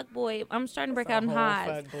feel a fuckboy. I'm starting to break out in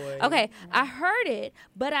hives. Okay, I heard it,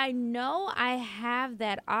 but I know I have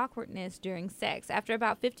that awkwardness during sex. After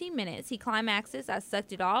about 15 minutes, he climaxes. I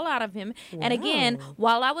sucked it all out of him. Wow. And again,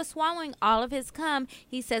 while I was swallowing all of his cum,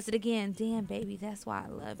 he says it again. Damn, baby, that's why I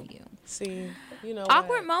love you. See, you know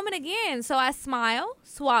awkward moment again. So I smile,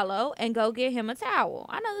 swallow, and go get him a towel.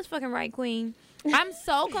 I know this fucking right, queen. I'm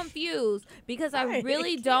so confused because I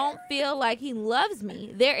really don't feel like he loves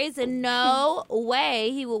me. There is no way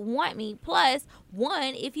he would want me. Plus,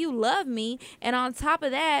 one, if you love me, and on top of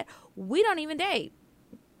that, we don't even date.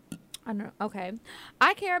 I don't know. Okay.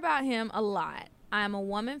 I care about him a lot. I'm a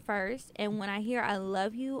woman first, and when I hear I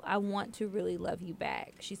love you, I want to really love you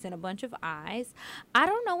back. She sent a bunch of eyes. I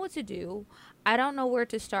don't know what to do. I don't know where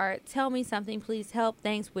to start. Tell me something. Please help.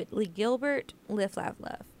 Thanks, Whitley Gilbert. Live, laugh,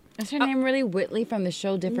 love. Is her name really Whitley from the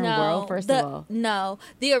show Different World, first of all? No.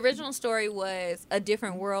 The original story was a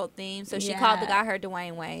Different World theme, so she called the guy her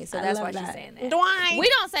Dwayne Wade, so that's why she's saying that. Dwayne! We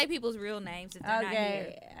don't say people's real names if they're not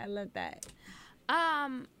here. I love that.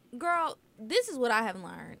 Girl, this is what I have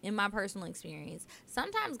learned in my personal experience.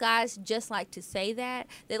 Sometimes guys just like to say that.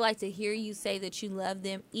 They like to hear you say that you love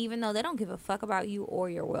them, even though they don't give a fuck about you or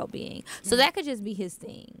your well-being. So that could just be his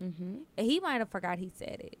thing. And he might have forgot he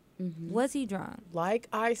said it. Was he drunk? Like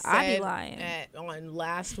I said I'd be lying. on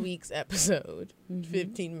last week's episode,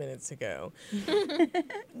 15 minutes ago,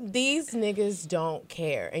 these niggas don't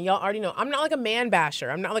care. And y'all already know, I'm not like a man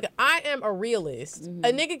basher. I am a realist.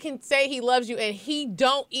 A nigga can say he loves you and he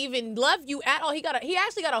don't even love you at all. He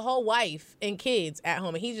actually got a whole wife and kids at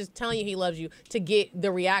home, and he's just telling you he loves you to get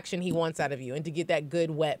the reaction he wants out of you and to get that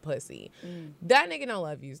good wet pussy. That nigga don't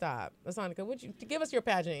love you. Stop. Esonica, give us your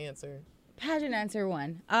pageant answer. Pageant answer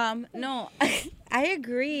 1. No, I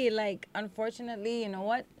agree. Like, unfortunately, you know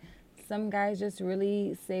what? Some guys just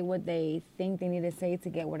really say what they think they need to say to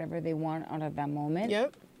get whatever they want out of that moment.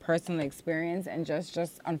 Yep. Personal experience, and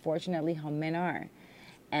just unfortunately how men are.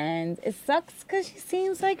 And it sucks because she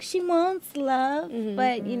seems like she wants love.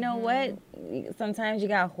 But you know what? Sometimes you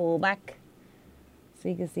got to hold back so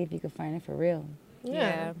you can see if you can find it for real.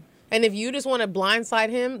 Yeah. And if you just want to blindside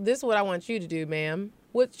him, this is what I want you to do, ma'am.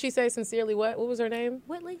 What'd she say sincerely? What was her name?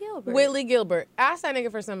 Whitley Gilbert. Whitley Gilbert. Ask that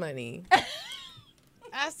nigga for some money.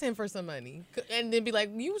 Ask him for some money. And then be like,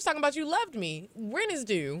 you was talking about you loved me. Rent is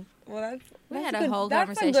due. Well, we had a whole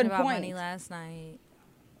conversation about money last night.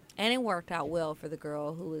 And it worked out well for the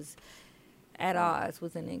girl who was at odds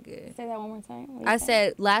with a nigga. Say that one more time. I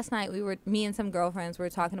said last night me and some girlfriends were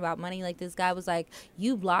talking about money. Like, this guy was like,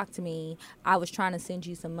 you blocked me. I was trying to send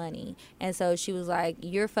you some money. And so she was like,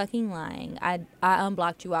 you're fucking lying. I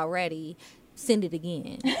unblocked you already. Send it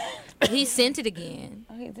again. He sent it again.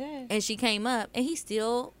 Oh, he did. And she came up, and he's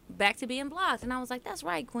still back to being blocked. And I was like, that's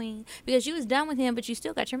right, queen. Because you was done with him, but you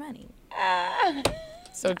still got your money.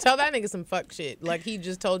 So tell that nigga some fuck shit. Like he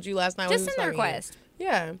just told you last night. Just send the request.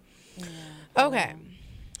 Yeah. Okay.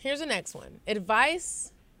 Here's the next one.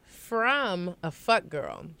 Advice from a fuck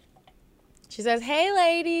girl. She says, hey,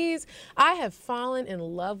 ladies, I have fallen in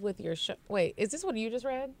love with your show. Wait, is this what you just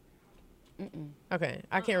read? Okay.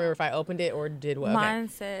 I can't remember if I opened it or did what. Mine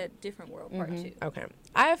said Different World Part 2. Okay.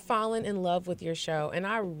 I have fallen in love with your show, and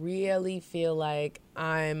I really feel like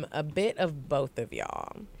I'm a bit of both of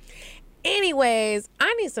y'all. Anyways,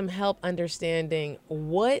 I need some help understanding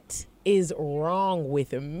what is wrong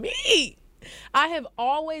with me. I have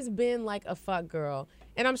always been like a fuck girl,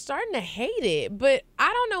 and I'm starting to hate it, but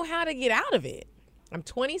I don't know how to get out of it. I'm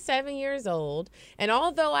 27 years old, and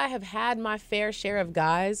although I have had my fair share of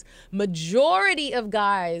guys, majority of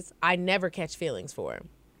guys I never catch feelings for.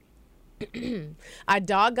 I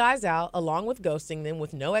dog guys out along with ghosting them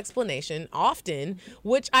with no explanation, often,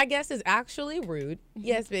 which I guess is actually rude.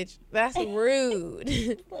 Yes, bitch, that's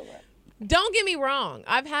rude. Don't get me wrong.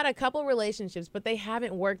 I've had a couple relationships, but they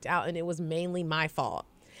haven't worked out, and it was mainly my fault.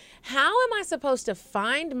 How am I supposed to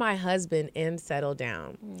find my husband and settle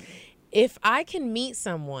down? If I can meet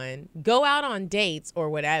someone, go out on dates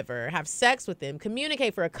or whatever, have sex with them,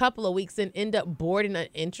 communicate for a couple of weeks, and end up bored and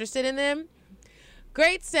uninterested in them,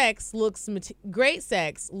 great sex, looks,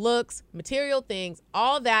 material things,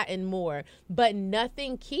 all that and more, but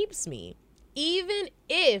nothing keeps me, even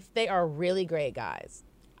if they are really great guys.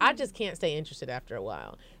 I just can't stay interested after a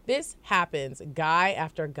while. This happens guy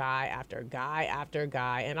after guy after guy after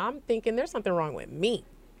guy, and I'm thinking there's something wrong with me.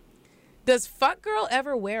 Does fuck girl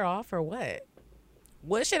ever wear off or what?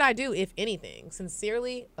 What should I do, if anything?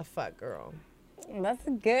 Sincerely, a fuck girl. That's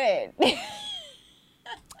good.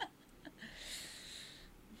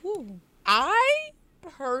 I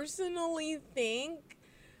personally think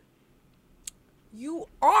you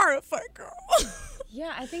are a fuck girl.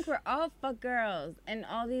 Yeah, I think we're all fuck girls, and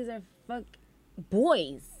all these are fuck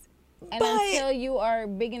boys. And until you are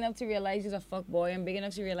big enough to realize you're a fuck boy and big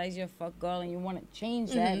enough to realize you're a fuck girl and you want to change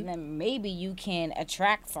that, then maybe you can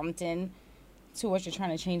attract something to what you're trying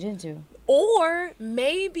to change into. Or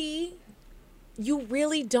maybe you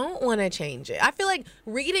really don't want to change it. I feel like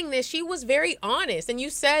reading this, she was very honest, and you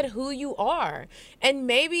said who you are. And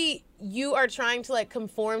maybe you are trying to like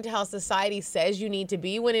conform to how society says you need to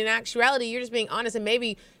be, when in actuality, you're just being honest. And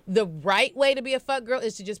maybe the right way to be a fuck girl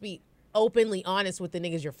is to just be openly honest with the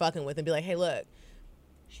niggas you're fucking with and be like, hey, look,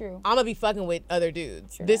 True. I'm gonna be fucking with other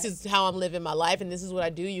dudes. This is how I'm living my life, and this is what I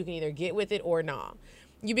do. You can either get with it or not.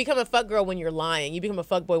 You become a fuck girl when you're lying. You become a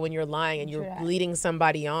fuck boy when you're lying and you're leading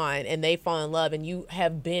somebody on and they fall in love and you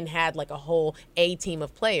have had like a whole A team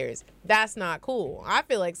of players. That's not cool. I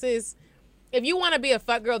feel like, sis, if you want to be a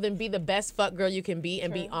fuck girl, then be the best fuck girl you can be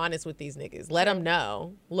and be honest with these niggas. Let them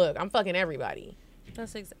know. Look, I'm fucking everybody.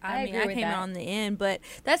 I came out on the end, but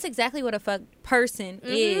that's exactly what a fuck person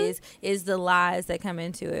is the lies that come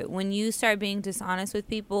into it. When you start being dishonest with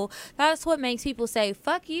people, that's what makes people say,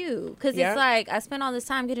 fuck you. Because it's like, I spent all this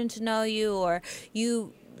time getting to know you, or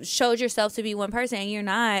you showed yourself to be one person and you're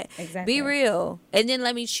not. Exactly. Be real. And then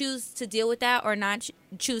let me choose to deal with that or not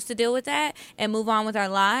choose to deal with that and move on with our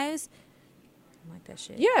lives. Like that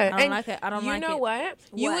shit. Yeah. I don't like it. I don't like it. You know what?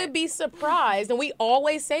 You would be surprised, and we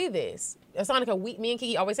always say this. Esonica, me and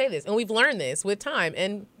Kiki always say this, and we've learned this with time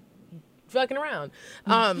and fucking around.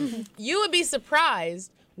 You would be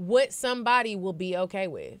surprised what somebody will be okay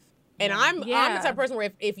with. And I'm the type of person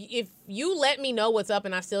where if you let me know what's up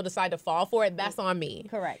and I still decide to fall for it, that's on me.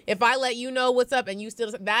 Correct. If I let you know what's up and you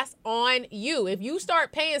still, that's on you. If you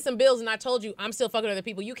start paying some bills and I told you I'm still fucking other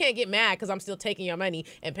people, you can't get mad because I'm still taking your money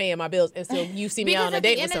and paying my bills and still you see me out on a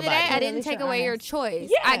date with somebody. Because at the end of the day, I didn't take away your choice.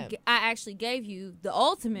 Yeah. I actually gave you the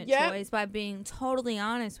ultimate choice by being totally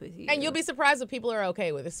honest with you. And you'll be surprised what people are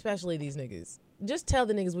okay with, especially these niggas. Just tell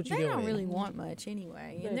the niggas what you're doing. They don't really want much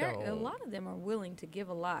anyway. And a lot of them are willing to give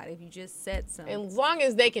a lot if you just said something. As long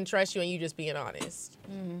as they can trust you and you just being honest.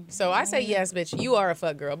 So I say, yes, bitch, you are a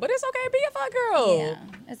fuck girl. But it's okay to be a fuck girl. Yeah,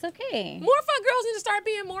 it's okay. More fuck girls need to start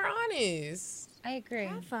being more honest. I agree.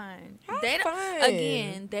 Have fun. Have fun.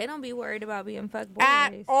 Again, they don't be worried about being fuck boys.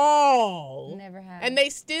 At all. Never have. And they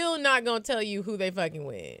still not going to tell you who they fucking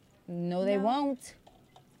with. No, they won't.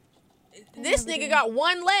 This nigga got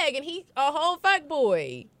one leg and he a whole fuck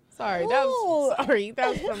boy. Sorry, that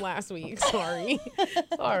was from last week. Sorry.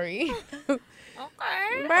 Okay.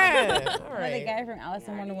 Man. All right. The guy from Alice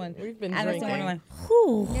in Wonderland. We've been Alice drinking. in Wonderland.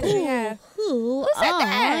 Who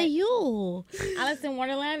are you? Alice in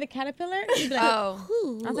Wonderland, the caterpillar. I thought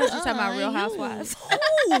you were talking about Real Housewives.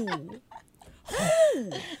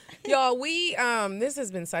 Y'all, we this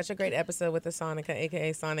has been such a great episode with Esonica,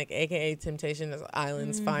 aka Sonic, aka Temptation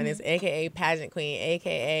Island's finest, aka Pageant Queen,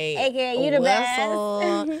 aka you the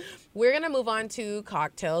best. We're gonna move on to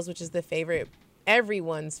cocktails, which is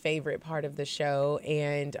everyone's favorite part of the show,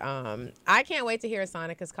 and I can't wait to hear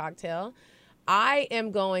Esonica's cocktail. I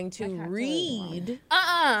am going to read.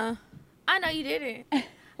 I know you didn't.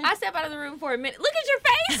 I stepped out of the room for a minute. Look at your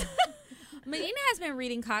face. Medina has been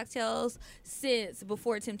reading cocktails since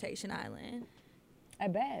before Temptation Island. I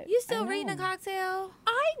bet. You still reading a cocktail?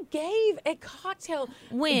 I gave a cocktail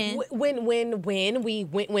when I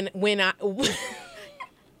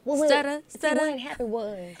stutter. What happened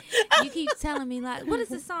was you keep telling me like, what is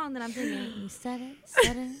the song that I'm singing? You stutter.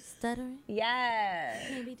 Yeah. You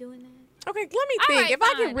can't be doing that. Okay, let me think. Right, if fine.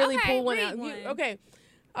 I can really Okay, pull one read out. one. Okay.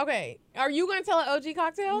 Are you gonna tell an OG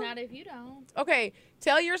cocktail? Not if you don't. Okay,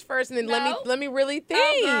 tell yours first, and then No. let me really think.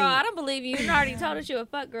 Oh, girl, I don't believe you. You already told us you a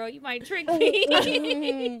fuck girl. You might trick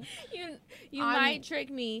me. you might trick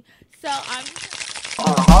me. So I'm. If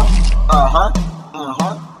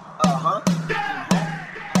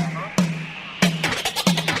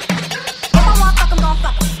I want fuck, I'm gon'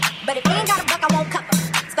 fuck 'em. But if you ain't got a buck, I won't cup 'em.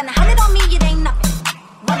 Spend 100 on me, it ain't nothing.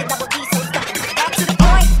 Run a double D, so stuck. Back to the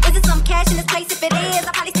point. Is it some cash in this place? If it is,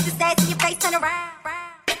 I'll probably see the stats in your face. Turn around.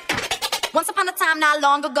 Once upon a time, not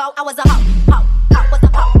long ago, I was a hoe. Was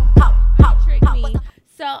a hoe. Trick me.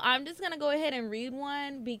 So I'm just gonna go ahead and read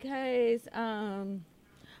one because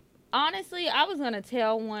honestly, I was gonna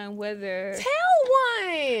tell one whether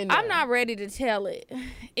I'm not ready to tell it.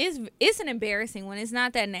 It's an embarrassing one. It's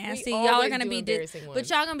not that nasty. Y'all are gonna be but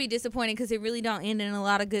y'all gonna be disappointed because it really don't end in a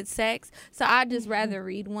lot of good sex. So I'd just rather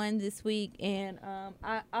read one this week, and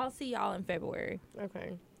I'll see y'all in February.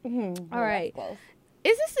 Okay. All right.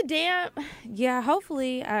 Is this a damn? Yeah.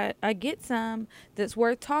 Hopefully, I get some that's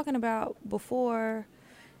worth talking about before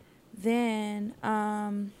then.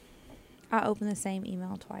 I opened the same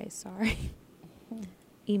email twice. Sorry.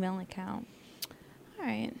 Email account. All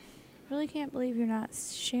right. Really can't believe you're not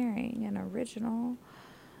sharing an original.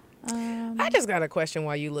 I just got a question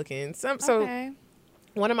while you looking. So Okay.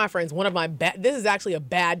 one of my friends, this is actually a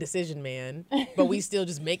bad decision, man. But we still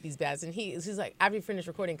just make these bad. And he's like, after you finish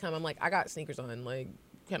recording, come. I'm like, I got sneakers on. Like,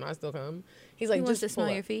 can I still come? He's like, He wants just to smell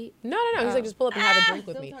pull your up. feet? No. He's like, just pull up and have a drink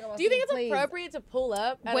with me. talk about Do you think feet, it's please. appropriate to pull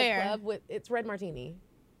up at Where? a club with? It's Red Martini.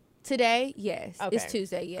 Today, yes. Okay. It's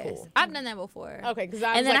Tuesday, yes. Cool. I've done that before. Okay, because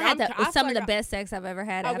I had some of the best sex I've ever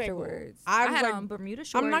had afterwards. Cool. I had on Bermuda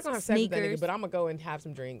shorts, I'm not gonna have sex with that sneakers. nigga, but I'm gonna go and have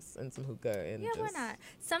some drinks and some hookah and why not?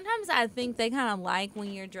 Sometimes I think they kind of like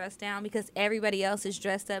when you're dressed down because everybody else is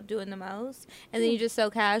dressed up doing the most, and then you're just so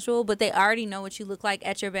casual. But they already know what you look like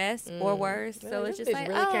at your best or worse. So it's just like,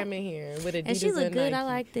 really came in here with Adidas and she looked good. Nike. I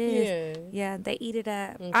like this. Yeah, they eat it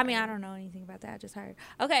up. Okay. I mean, I don't know anything about that. I just heard.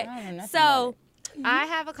 Okay, so I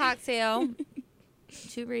have a cocktail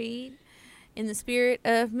to read in the spirit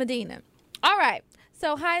of Medina. All right.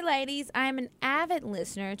 So, hi, ladies. I'm an avid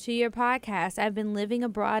listener to your podcast. I've been living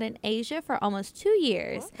abroad in Asia for almost 2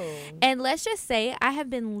 years. Oh. And let's just say I have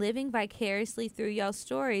been living vicariously through y'all's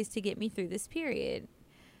stories to get me through this period.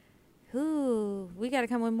 Ooh, we got to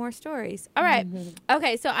come with more stories. All right.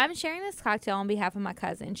 Okay, so I'm sharing this cocktail on behalf of my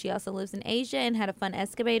cousin. She also lives in Asia and had a fun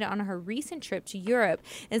escapade on her recent trip to Europe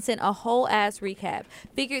and sent a whole ass recap.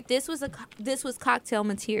 Figured this was cocktail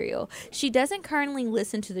material. She doesn't currently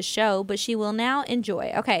listen to the show, but she will now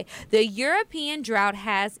enjoy. Okay, the European drought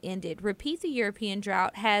has ended. Repeat, the European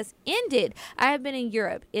drought has ended. I have been in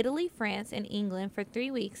Europe, Italy, France, and England for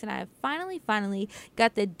 3 weeks, and I have finally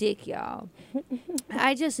got the dick, y'all.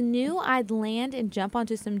 I just knew I'd land and jump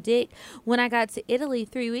onto some dick when I got to Italy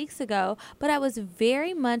 3 weeks ago, but I was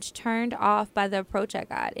very much turned off by the approach I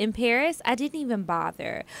got. In Paris, I didn't even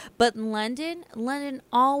bother. But London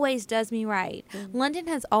always does me right. London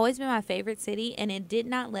has always been my favorite city, and it did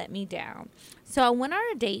not let me down. So I went on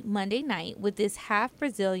a date Monday night with this half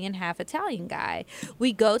Brazilian, half Italian guy.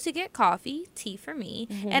 We go to get coffee, tea for me,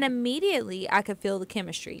 and immediately I could feel the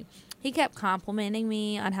chemistry. He kept complimenting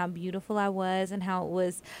me on how beautiful I was and how it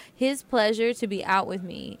was his pleasure to be out with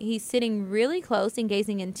me. He's sitting really close and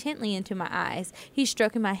gazing intently into my eyes. He's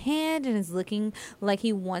stroking my hand and is looking like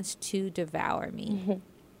he wants to devour me.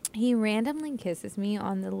 He randomly kisses me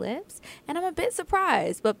on the lips, and I'm a bit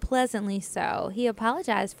surprised, but pleasantly so. He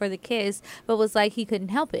apologized for the kiss, but was like he couldn't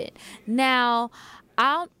help it. Now,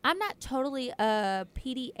 I'm not totally a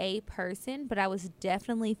PDA person, but I was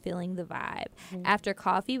definitely feeling the vibe. After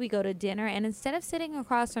coffee, we go to dinner, and instead of sitting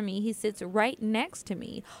across from me, he sits right next to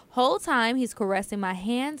me. Whole time, he's caressing my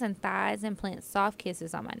hands and thighs and planting soft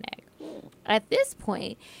kisses on my neck. At this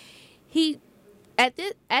point,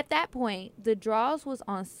 At that point, the draws was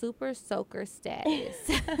on super soaker status.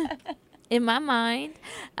 In my mind,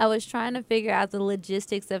 I was trying to figure out the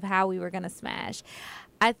logistics of how we were going to smash.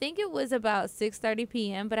 I think it was about 6:30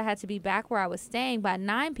 p.m., but I had to be back where I was staying by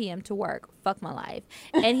 9 p.m. to work. Fuck my life.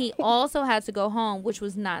 And he also had to go home, which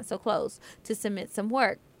was not so close, to submit some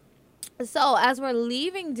work. So as we're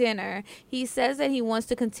leaving dinner, he says that he wants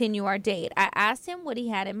to continue our date. I asked him what he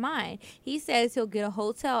had in mind. He says he'll get a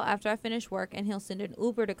hotel after I finish work and he'll send an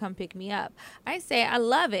Uber to come pick me up. I say I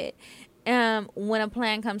love it when a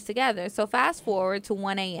plan comes together. So fast forward to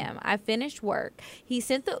 1 a.m. I finished work. He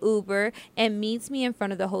sent the Uber and meets me in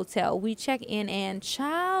front of the hotel. We check in and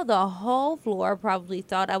child, the whole floor probably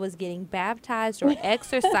thought I was getting baptized or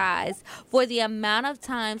exorcised for the amount of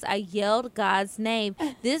times I yelled God's name.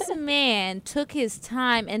 This man took his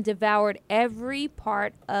time and devoured every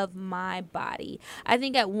part of my body. I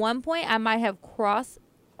think at one point I might have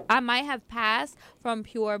passed from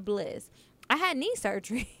pure bliss. I had knee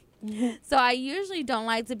surgery. So I usually don't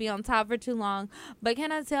like to be on top for too long, but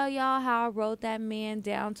can I tell y'all how I rode that man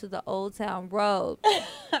down to the Old Town Road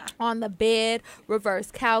on the bed,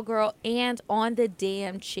 reverse cowgirl, and on the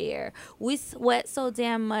damn chair. We sweat so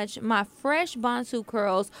damn much, my fresh Bantu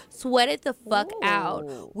curls sweated the fuck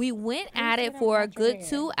out. We went at it for a good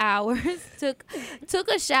 2 hours, took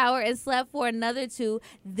a shower and slept for another 2.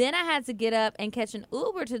 Then I had to get up and catch an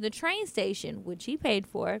Uber to the train station, which he paid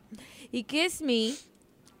for. He kissed me.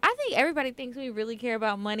 I think everybody thinks we really care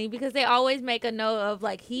about money because they always make a note of,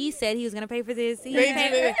 like, he said he was going to pay for this. He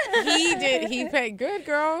did. He paid. Good,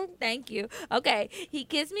 girl. Thank you. Okay. He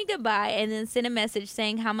kissed me goodbye and then sent a message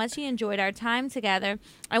saying how much he enjoyed our time together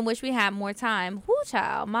and wish we had more time. Whoo,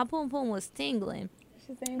 child. My poom poom was tingling.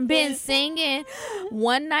 Been singing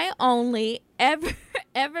one night only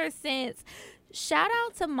ever since. Shout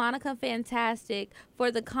out to Monica Fantastic for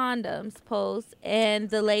the condoms post and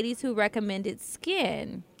the ladies who recommended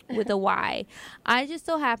Skin with a Y. I just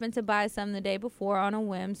so happened to buy some the day before on a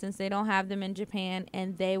whim since they don't have them in Japan,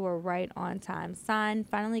 and they were right on time. Signed,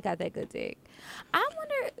 finally got that good dick. I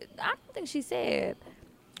don't think she said,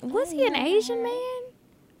 was he an Asian man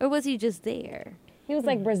or was he just there? He was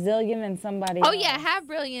like Brazilian and somebody else. Yeah, half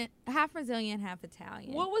Brazilian, half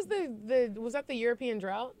Italian. What was was that the European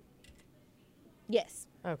drought? Yes.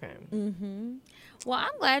 Okay. Well,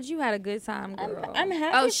 I'm glad you had a good time, girl. I'm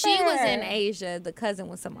happy she for was her. in Asia. The cousin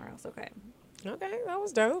was somewhere else. Okay. Okay, that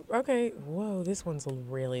was dope. Okay, whoa, this one's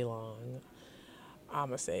really long.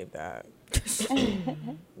 I'ma save that.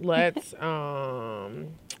 Let's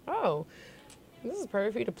this is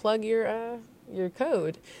perfect for you to plug your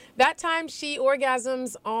code. That time she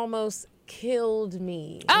orgasms almost killed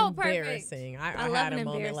me. Oh, perfect. Embarrassing. I love had an a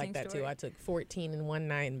moment like embarrassing that story. too. I took 14 in one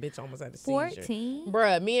night and bitch almost had a seizure. 14?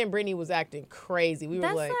 Bruh, me and Brittany was acting crazy. We were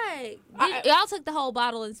That's like y'all took the whole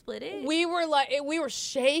bottle and split it. we were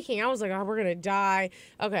shaking. I was like, oh, we're gonna die.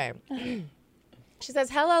 Okay. She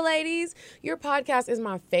says, hello, ladies. Your podcast is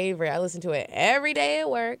my favorite. I listen to it every day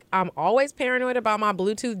at work. I'm always paranoid about my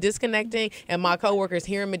Bluetooth disconnecting and my coworkers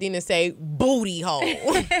hearing Medina say, booty hole. You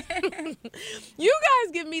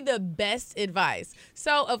guys give me the best advice.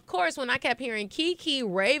 So, of course, when I kept hearing Kiki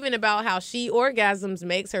raving about how she orgasms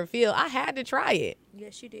makes her feel, I had to try it.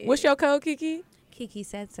 Yes, you did. What's your code, Kiki? Kiki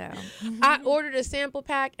said so. I ordered a sample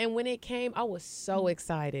pack, and when it came, I was so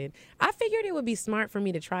excited. I figured it would be smart for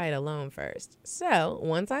me to try it alone first. So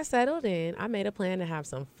once I settled in, I made a plan to have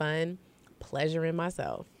some fun, pleasuring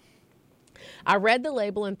myself. I read the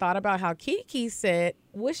label and thought about how Kiki said,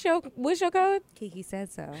 what's your code? Kiki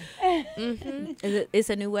said so. It's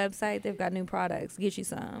a new website. They've got new products. Get you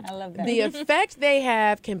some. I love that. The effect they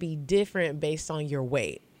have can be different based on your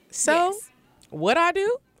weight. So what I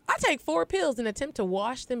do? I take 4 pills and attempt to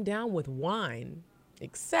wash them down with wine,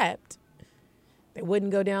 except they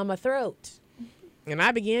wouldn't go down my throat. And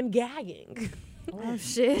I began gagging. Oh,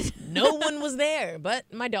 shit. No one was there but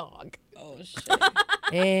my dog. Oh, shit.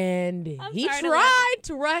 And he sorry to tried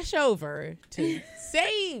to rush over to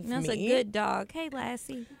save That's me. a good dog. Hey,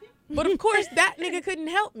 Lassie. But of course, that nigga couldn't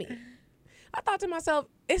help me. I thought to myself,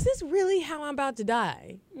 is this really how I'm about to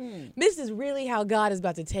die? This is really how God is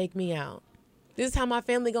about to take me out. This is how my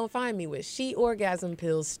family gonna find me, with she orgasm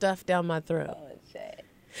pills stuffed down my throat. Oh, shit.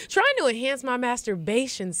 Trying to enhance my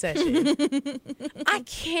masturbation session. I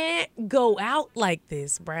can't go out like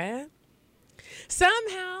this, bruh.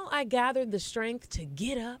 Somehow I gathered the strength to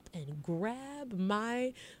get up and grab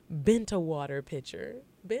my Benta water pitcher.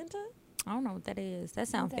 Benta? I don't know what that is. That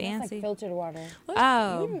sounds That's fancy. like filtered water.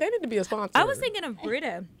 Oh. They need to be a sponsor. I was thinking of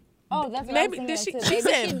Brita. Oh, that's what Maybe I did was she? thinking too. She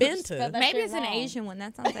Maybe said just Benta. spelled that Maybe shit it's an wrong. Asian one.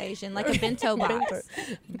 That sounds Asian. Like a bento box.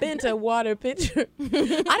 Benta water pitcher. I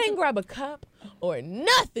didn't grab a cup or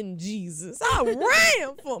nothing, Jesus. I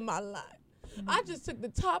ran for my life. I just took the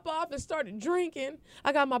top off and started drinking.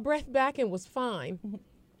 I got my breath back and was fine.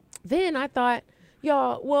 Then I thought,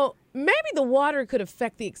 y'all, well, maybe the water could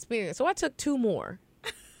affect the experience. So I took 2 more.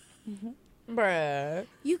 Bruh.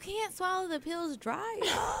 You can't swallow the pills dry,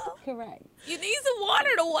 y'all. Correct. You need some water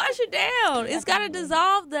to wash it down. It's got to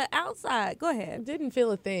dissolve the outside. Go ahead. Didn't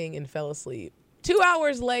feel a thing and fell asleep. 2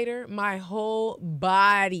 hours later, my whole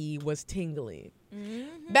body was tingling.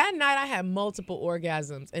 That night, I had multiple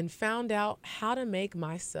orgasms and found out how to make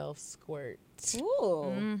myself squirt.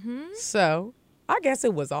 Ooh. So, I guess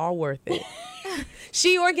it was all worth it.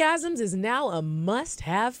 She Orgasms is now a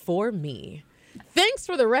must-have for me. Thanks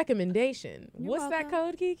for the recommendation. What's that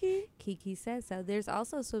code, Kiki? Kiki says so. There's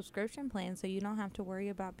also a subscription plan, so you don't have to worry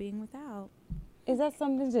about being without. Is that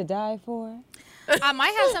something to die for? I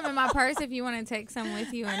might have some in my purse if you want to take some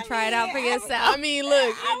with you and try it out for yourself. I mean,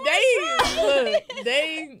 look,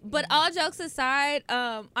 But all jokes aside,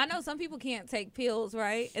 I know some people can't take pills,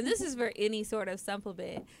 right? And this is for any sort of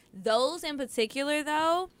supplement. Those in particular,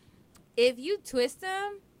 though, if you twist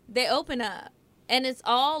them, they open up. And it's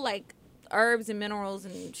all like herbs and minerals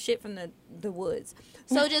and shit from the woods.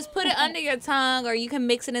 So just put it under your tongue, or you can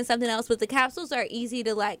mix it in something else. But the capsules are easy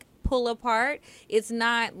to like pull apart. It's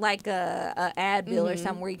not like a Advil or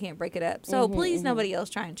something where you can't break it up. So please, nobody else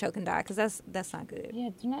try and choke and die, because that's not good.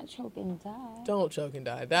 Yeah, do not choke and die. Don't choke and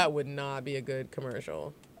die. That would not be a good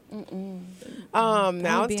commercial. Now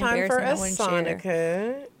would be it's time for embarrassing. I wouldn't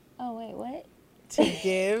Esonica Oh, wait, what? to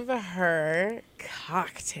give her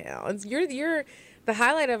cocktail. You're the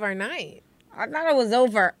highlight of our night. I thought it was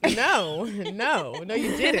over. No,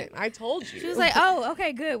 you didn't. I told you. She was like, oh,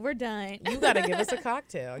 okay, good, we're done. You gotta give us a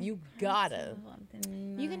cocktail. You gotta.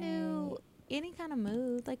 You can do any kind of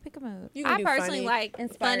mood. Like, pick a mood. You can I do personally funny, like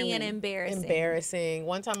inspire funny me. and embarrassing. Embarrassing.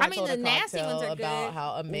 One time I mean, told the a nasty cocktail ones are about good.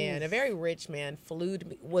 how a man, a very rich man,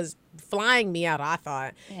 was flying me out, I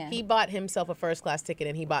thought. Yeah. He bought himself a first class ticket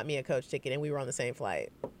and he bought me a coach ticket, and we were on the same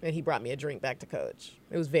flight. And he brought me a drink back to coach.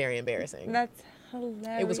 It was very embarrassing. That's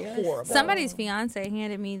hilarious. It was horrible. Somebody's fiance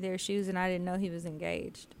handed me their shoes, and I didn't know he was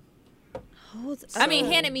engaged. I mean,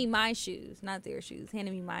 handed me my shoes, not their shoes.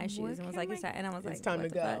 Handed me my shoes and was like, "It's time." And I was like, It's time to what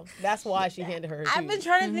the go. fuck? That's why she handed her shoes. I've been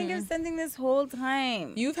trying to think of something this whole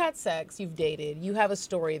time. You've had sex, you've dated, you have a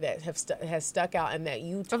story that has stuck out and that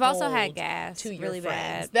you told I've also had gas, to your really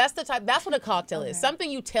friends. bad. That's the type. That's what a cocktail is.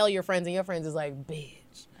 Something you tell your friends and your friends is like, bitch.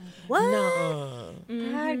 What? No.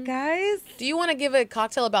 God, guys. Do you want to give a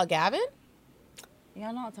cocktail about Gavin?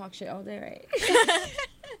 Y'all know I talk shit all day, right?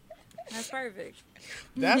 That's perfect.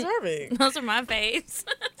 That's perfect. Those are my faves.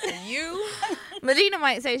 You? Medina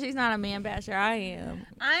might say she's not a man basher. I am.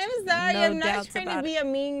 I'm sorry. No I'm not doubts trying to about be a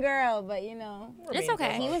mean girl, but you know. It's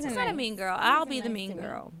okay. He wasn't He's not a nice. mean girl. I'll be the mean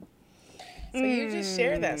girl. So you just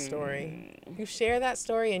share that story. You share that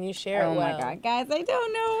story and you share Oh it well. my God, guys, I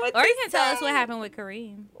don't know what Or to you can tell us say. what happened with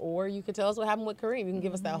Kareem. Or you could tell us what happened with Kareem. You can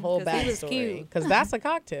give us that whole 'Cause he was backstory. cute. Because that's a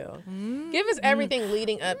cocktail. Give us everything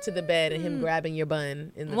leading up to the bed and him grabbing your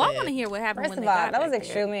bun in the Well, I bed. want to hear what happened First when of they all, got that was back there.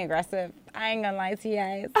 extremely aggressive. I ain't gonna lie to you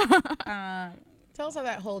guys. Tell us how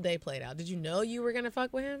that whole day played out. Did you know you were going to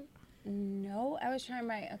fuck with him? No, I was trying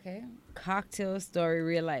my cocktail story,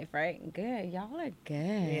 real life, right? Good, y'all are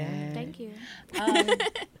good. Yeah. Thank you.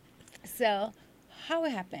 So, how it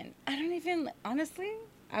happened? I don't even honestly.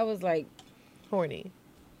 I was like, Horny.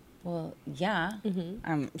 well, yeah,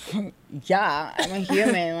 yeah, I'm a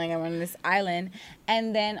human. Like I'm on this island,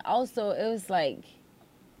 and then also it was like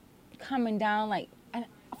coming down. Like, and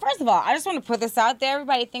first of all, I just want to put this out there.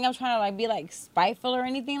 Everybody think I'm trying to like be like spiteful or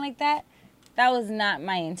anything like that. That was not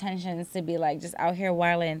my intentions to be like just out here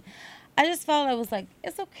wilding. I just felt I was like,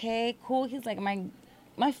 it's okay, cool. He's like my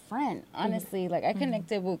friend. Honestly, like I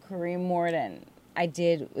connected with Kareem more than I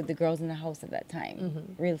did with the girls in the house at that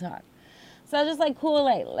time. Real talk. So I was just like, cool,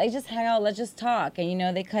 like just hang out, let's just talk. And you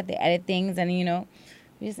know, they edit things, and you know,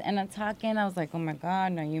 we just end up talking. I was like, oh my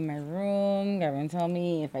God, now you in my room. Gavin told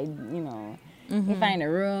me if I, you know, if I in a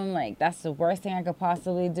room, like that's the worst thing I could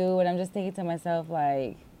possibly do. And I'm just thinking to myself,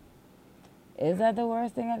 like, is that the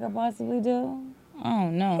worst thing I could possibly do? Oh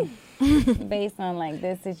no, based on like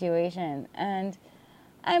this situation. And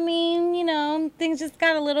I mean, you know, things just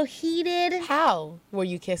got a little heated. How? Were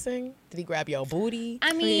you kissing? Did he grab your booty?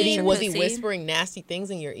 I mean, was he whispering nasty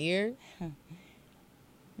things in your ear?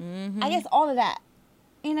 I guess all of that.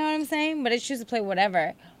 You know what I'm saying? But it's just to play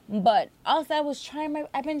whatever. But also,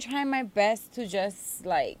 I've been trying my best to just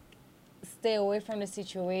like stay away from the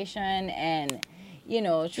situation and, you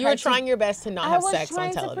know, You were trying your best to not have sex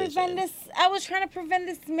on television. I was trying to prevent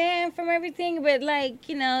this man from everything, but like,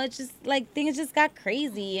 you know, it's just like things just got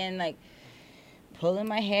crazy and like pulling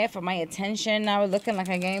my hair for my attention. I was looking like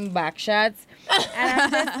I gave back shots, and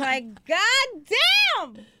I'm just like, God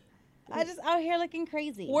damn! I just out here looking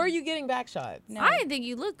crazy. Were you getting back shots? No. I didn't think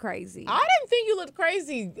you looked crazy. I didn't think you looked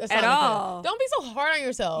crazy At all. Don't be so hard on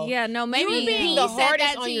yourself. Yeah, no, maybe you were being he the said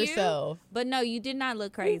hardest that on to you, yourself. But no, you did not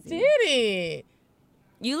look crazy. You didn't.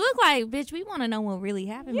 You look like, bitch, we want to know what really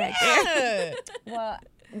happened back there. Well,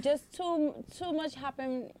 just too much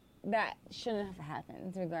happened that shouldn't have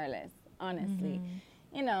happened, regardless. Honestly,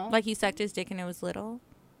 you know, Like he sucked his dick and it was little?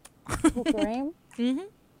 who, Kareem?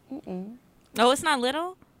 Oh, it's not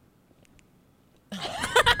little?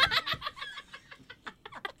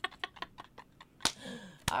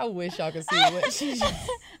 I wish y'all could see what she just...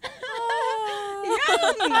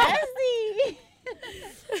 You're messy.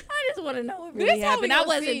 I just want to know what This really how we happened. I gonna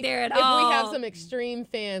wasn't see there at if all. we have some extreme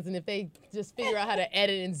fans and if they just figure out how to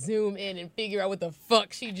edit and zoom in and figure out what the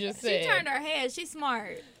fuck she just said. She turned her head. She's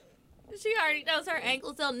smart. She already knows her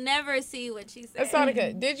ankles. They'll never see what she said.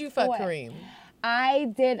 Esonica, did you fuck What? Kareem? I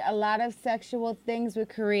did a lot of sexual things with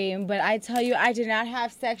Kareem, but I tell you, I did not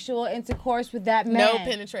have sexual intercourse with that man. No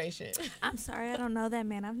penetration. I'm sorry, I don't know that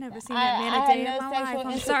man. I've never seen I- that man I a had day no in my life.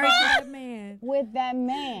 sexual I'm sorry for that man. With that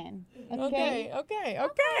man. Okay.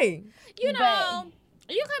 You know,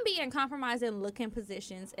 you can be in compromising looking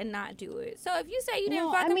positions and not do it. So if you say you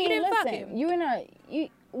didn't fuck him, you didn't fuck him.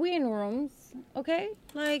 We in rooms, okay?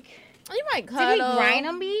 Like, You might did cuddle. he grind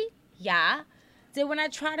on me? Yeah. Did when I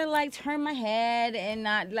try to like turn my head and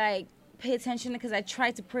not like pay attention because I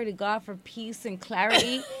tried to pray to God for peace and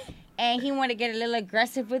clarity, and he wanted to get a little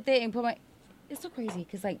aggressive with it and put my. It's so crazy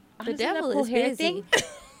because like The honestly, devil that whole is hair busy. thing.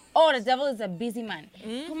 Oh, the devil is a busy man.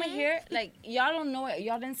 Put my hair like y'all don't know it.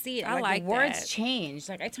 Y'all didn't see it. I like the words that. changed.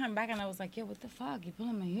 Like I turned back and I was like, yo, what the fuck? You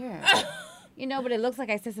pulling my hair? You know, but it looks like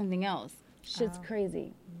I said something else. Shit's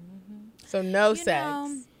crazy. So no You sex.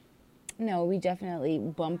 know, No, we definitely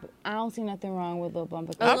bump. I don't see nothing wrong with a little bump.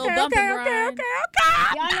 A little bump and grind.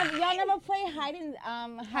 Y'all never play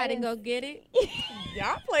hide and go get it.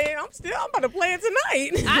 Y'all playing. I'm about to play it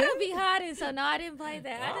tonight. I don't be hiding, so no, I didn't play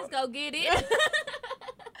that. I just go get it.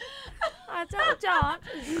 I told y'all.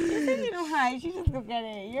 You know how she just go get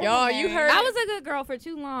it. Y'all, you heard. I was a good girl for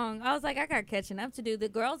too long. I was like, I got catching up to do. The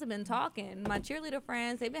girls have been talking. My cheerleader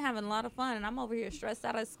friends, they've been having a lot of fun, and I'm over here stressed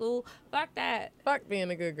out of school. Fuck that. Fuck being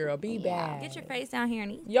a good girl. Be bad. Get your face down here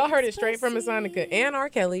and eat. Y'all heard it straight from Esonica and R.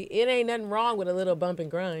 Kelly. It ain't nothing wrong with a little bump and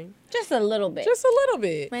grind. Just a little bit. Just a little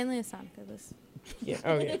bit. Mainly Esonica. Listen. Yeah.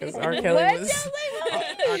 Oh yeah. Because R.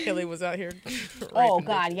 Kelly was out here. Oh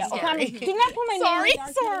God. Yeah. Sorry. Do not put my name.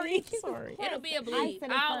 Sorry. It'll be a bleep. I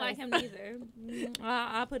don't like him neither.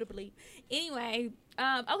 I'll put a bleep. Anyway.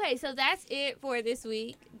 Okay. So that's it for this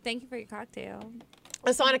week. Thank you for your cocktail.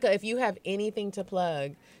 Esonica, if you have anything to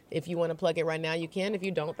plug, if you want to plug it right now, you can. If you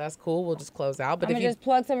don't, that's cool. We'll just close out. But I'm going to just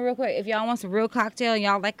plug something real quick. If y'all want some real cocktail and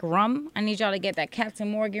y'all like rum, I need y'all to get that Captain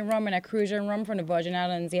Morgan rum and that Cruiser rum from the Virgin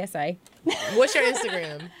Islands, USA. What's your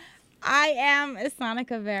Instagram? I am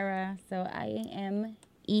Esonica Veira. So I am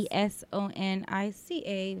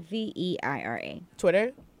ESONICAVEIRA.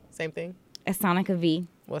 Twitter? Same thing? Esonica V.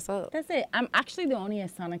 What's up? That's it. I'm actually the only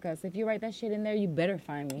Esonica, so if you write that shit in there, you better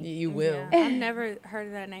find me. You will. Yeah, I've never heard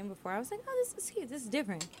of that name before. I was like, oh, this is cute. This is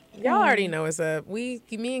different. Y'all already know what's up. Me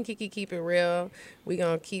and Kiki keep it real. We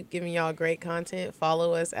gonna keep giving y'all great content.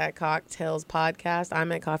 Follow us at Cocktails Podcast.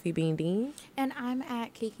 I'm at Coffee Bean Dean. And I'm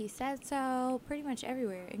at Kiki Said So, pretty much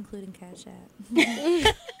everywhere, including Cash App.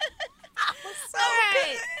 All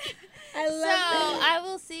right. I love it. I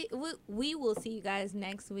will see. We will see you guys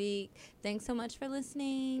next week. Thanks so much for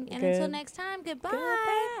listening, and Good. until next time, goodbye.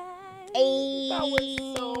 Hey. That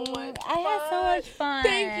was so much fun. I had so much fun.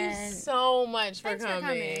 Thank you so much for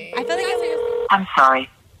coming. I feel like I'm sorry,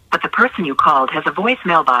 but the person you called has a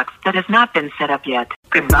voicemail box that has not been set up yet.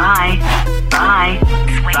 Goodbye. Bye.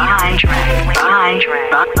 Bye. Bye.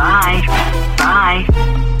 Bye. Bye.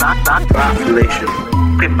 Bye. Population.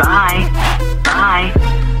 Goodbye. Bye.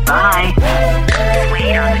 Bye.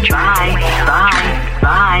 Wait on the drive. Bye.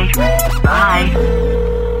 Bye. Bye.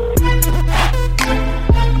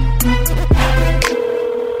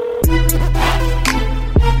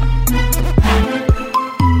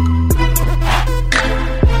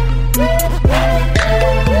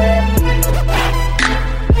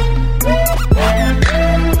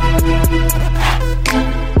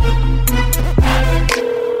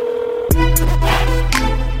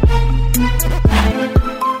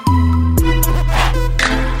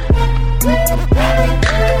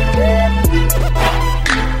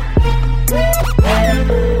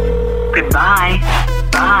 Goodbye.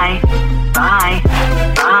 Bye. Bye.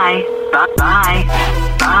 Bye. Bye.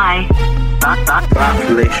 Bye. Bye.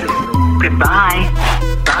 Population. Goodbye.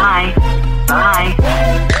 Bye. Bye.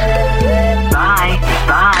 Bye.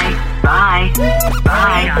 Bye. Bye.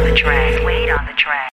 Bye. Wait on the track. Wait on the track.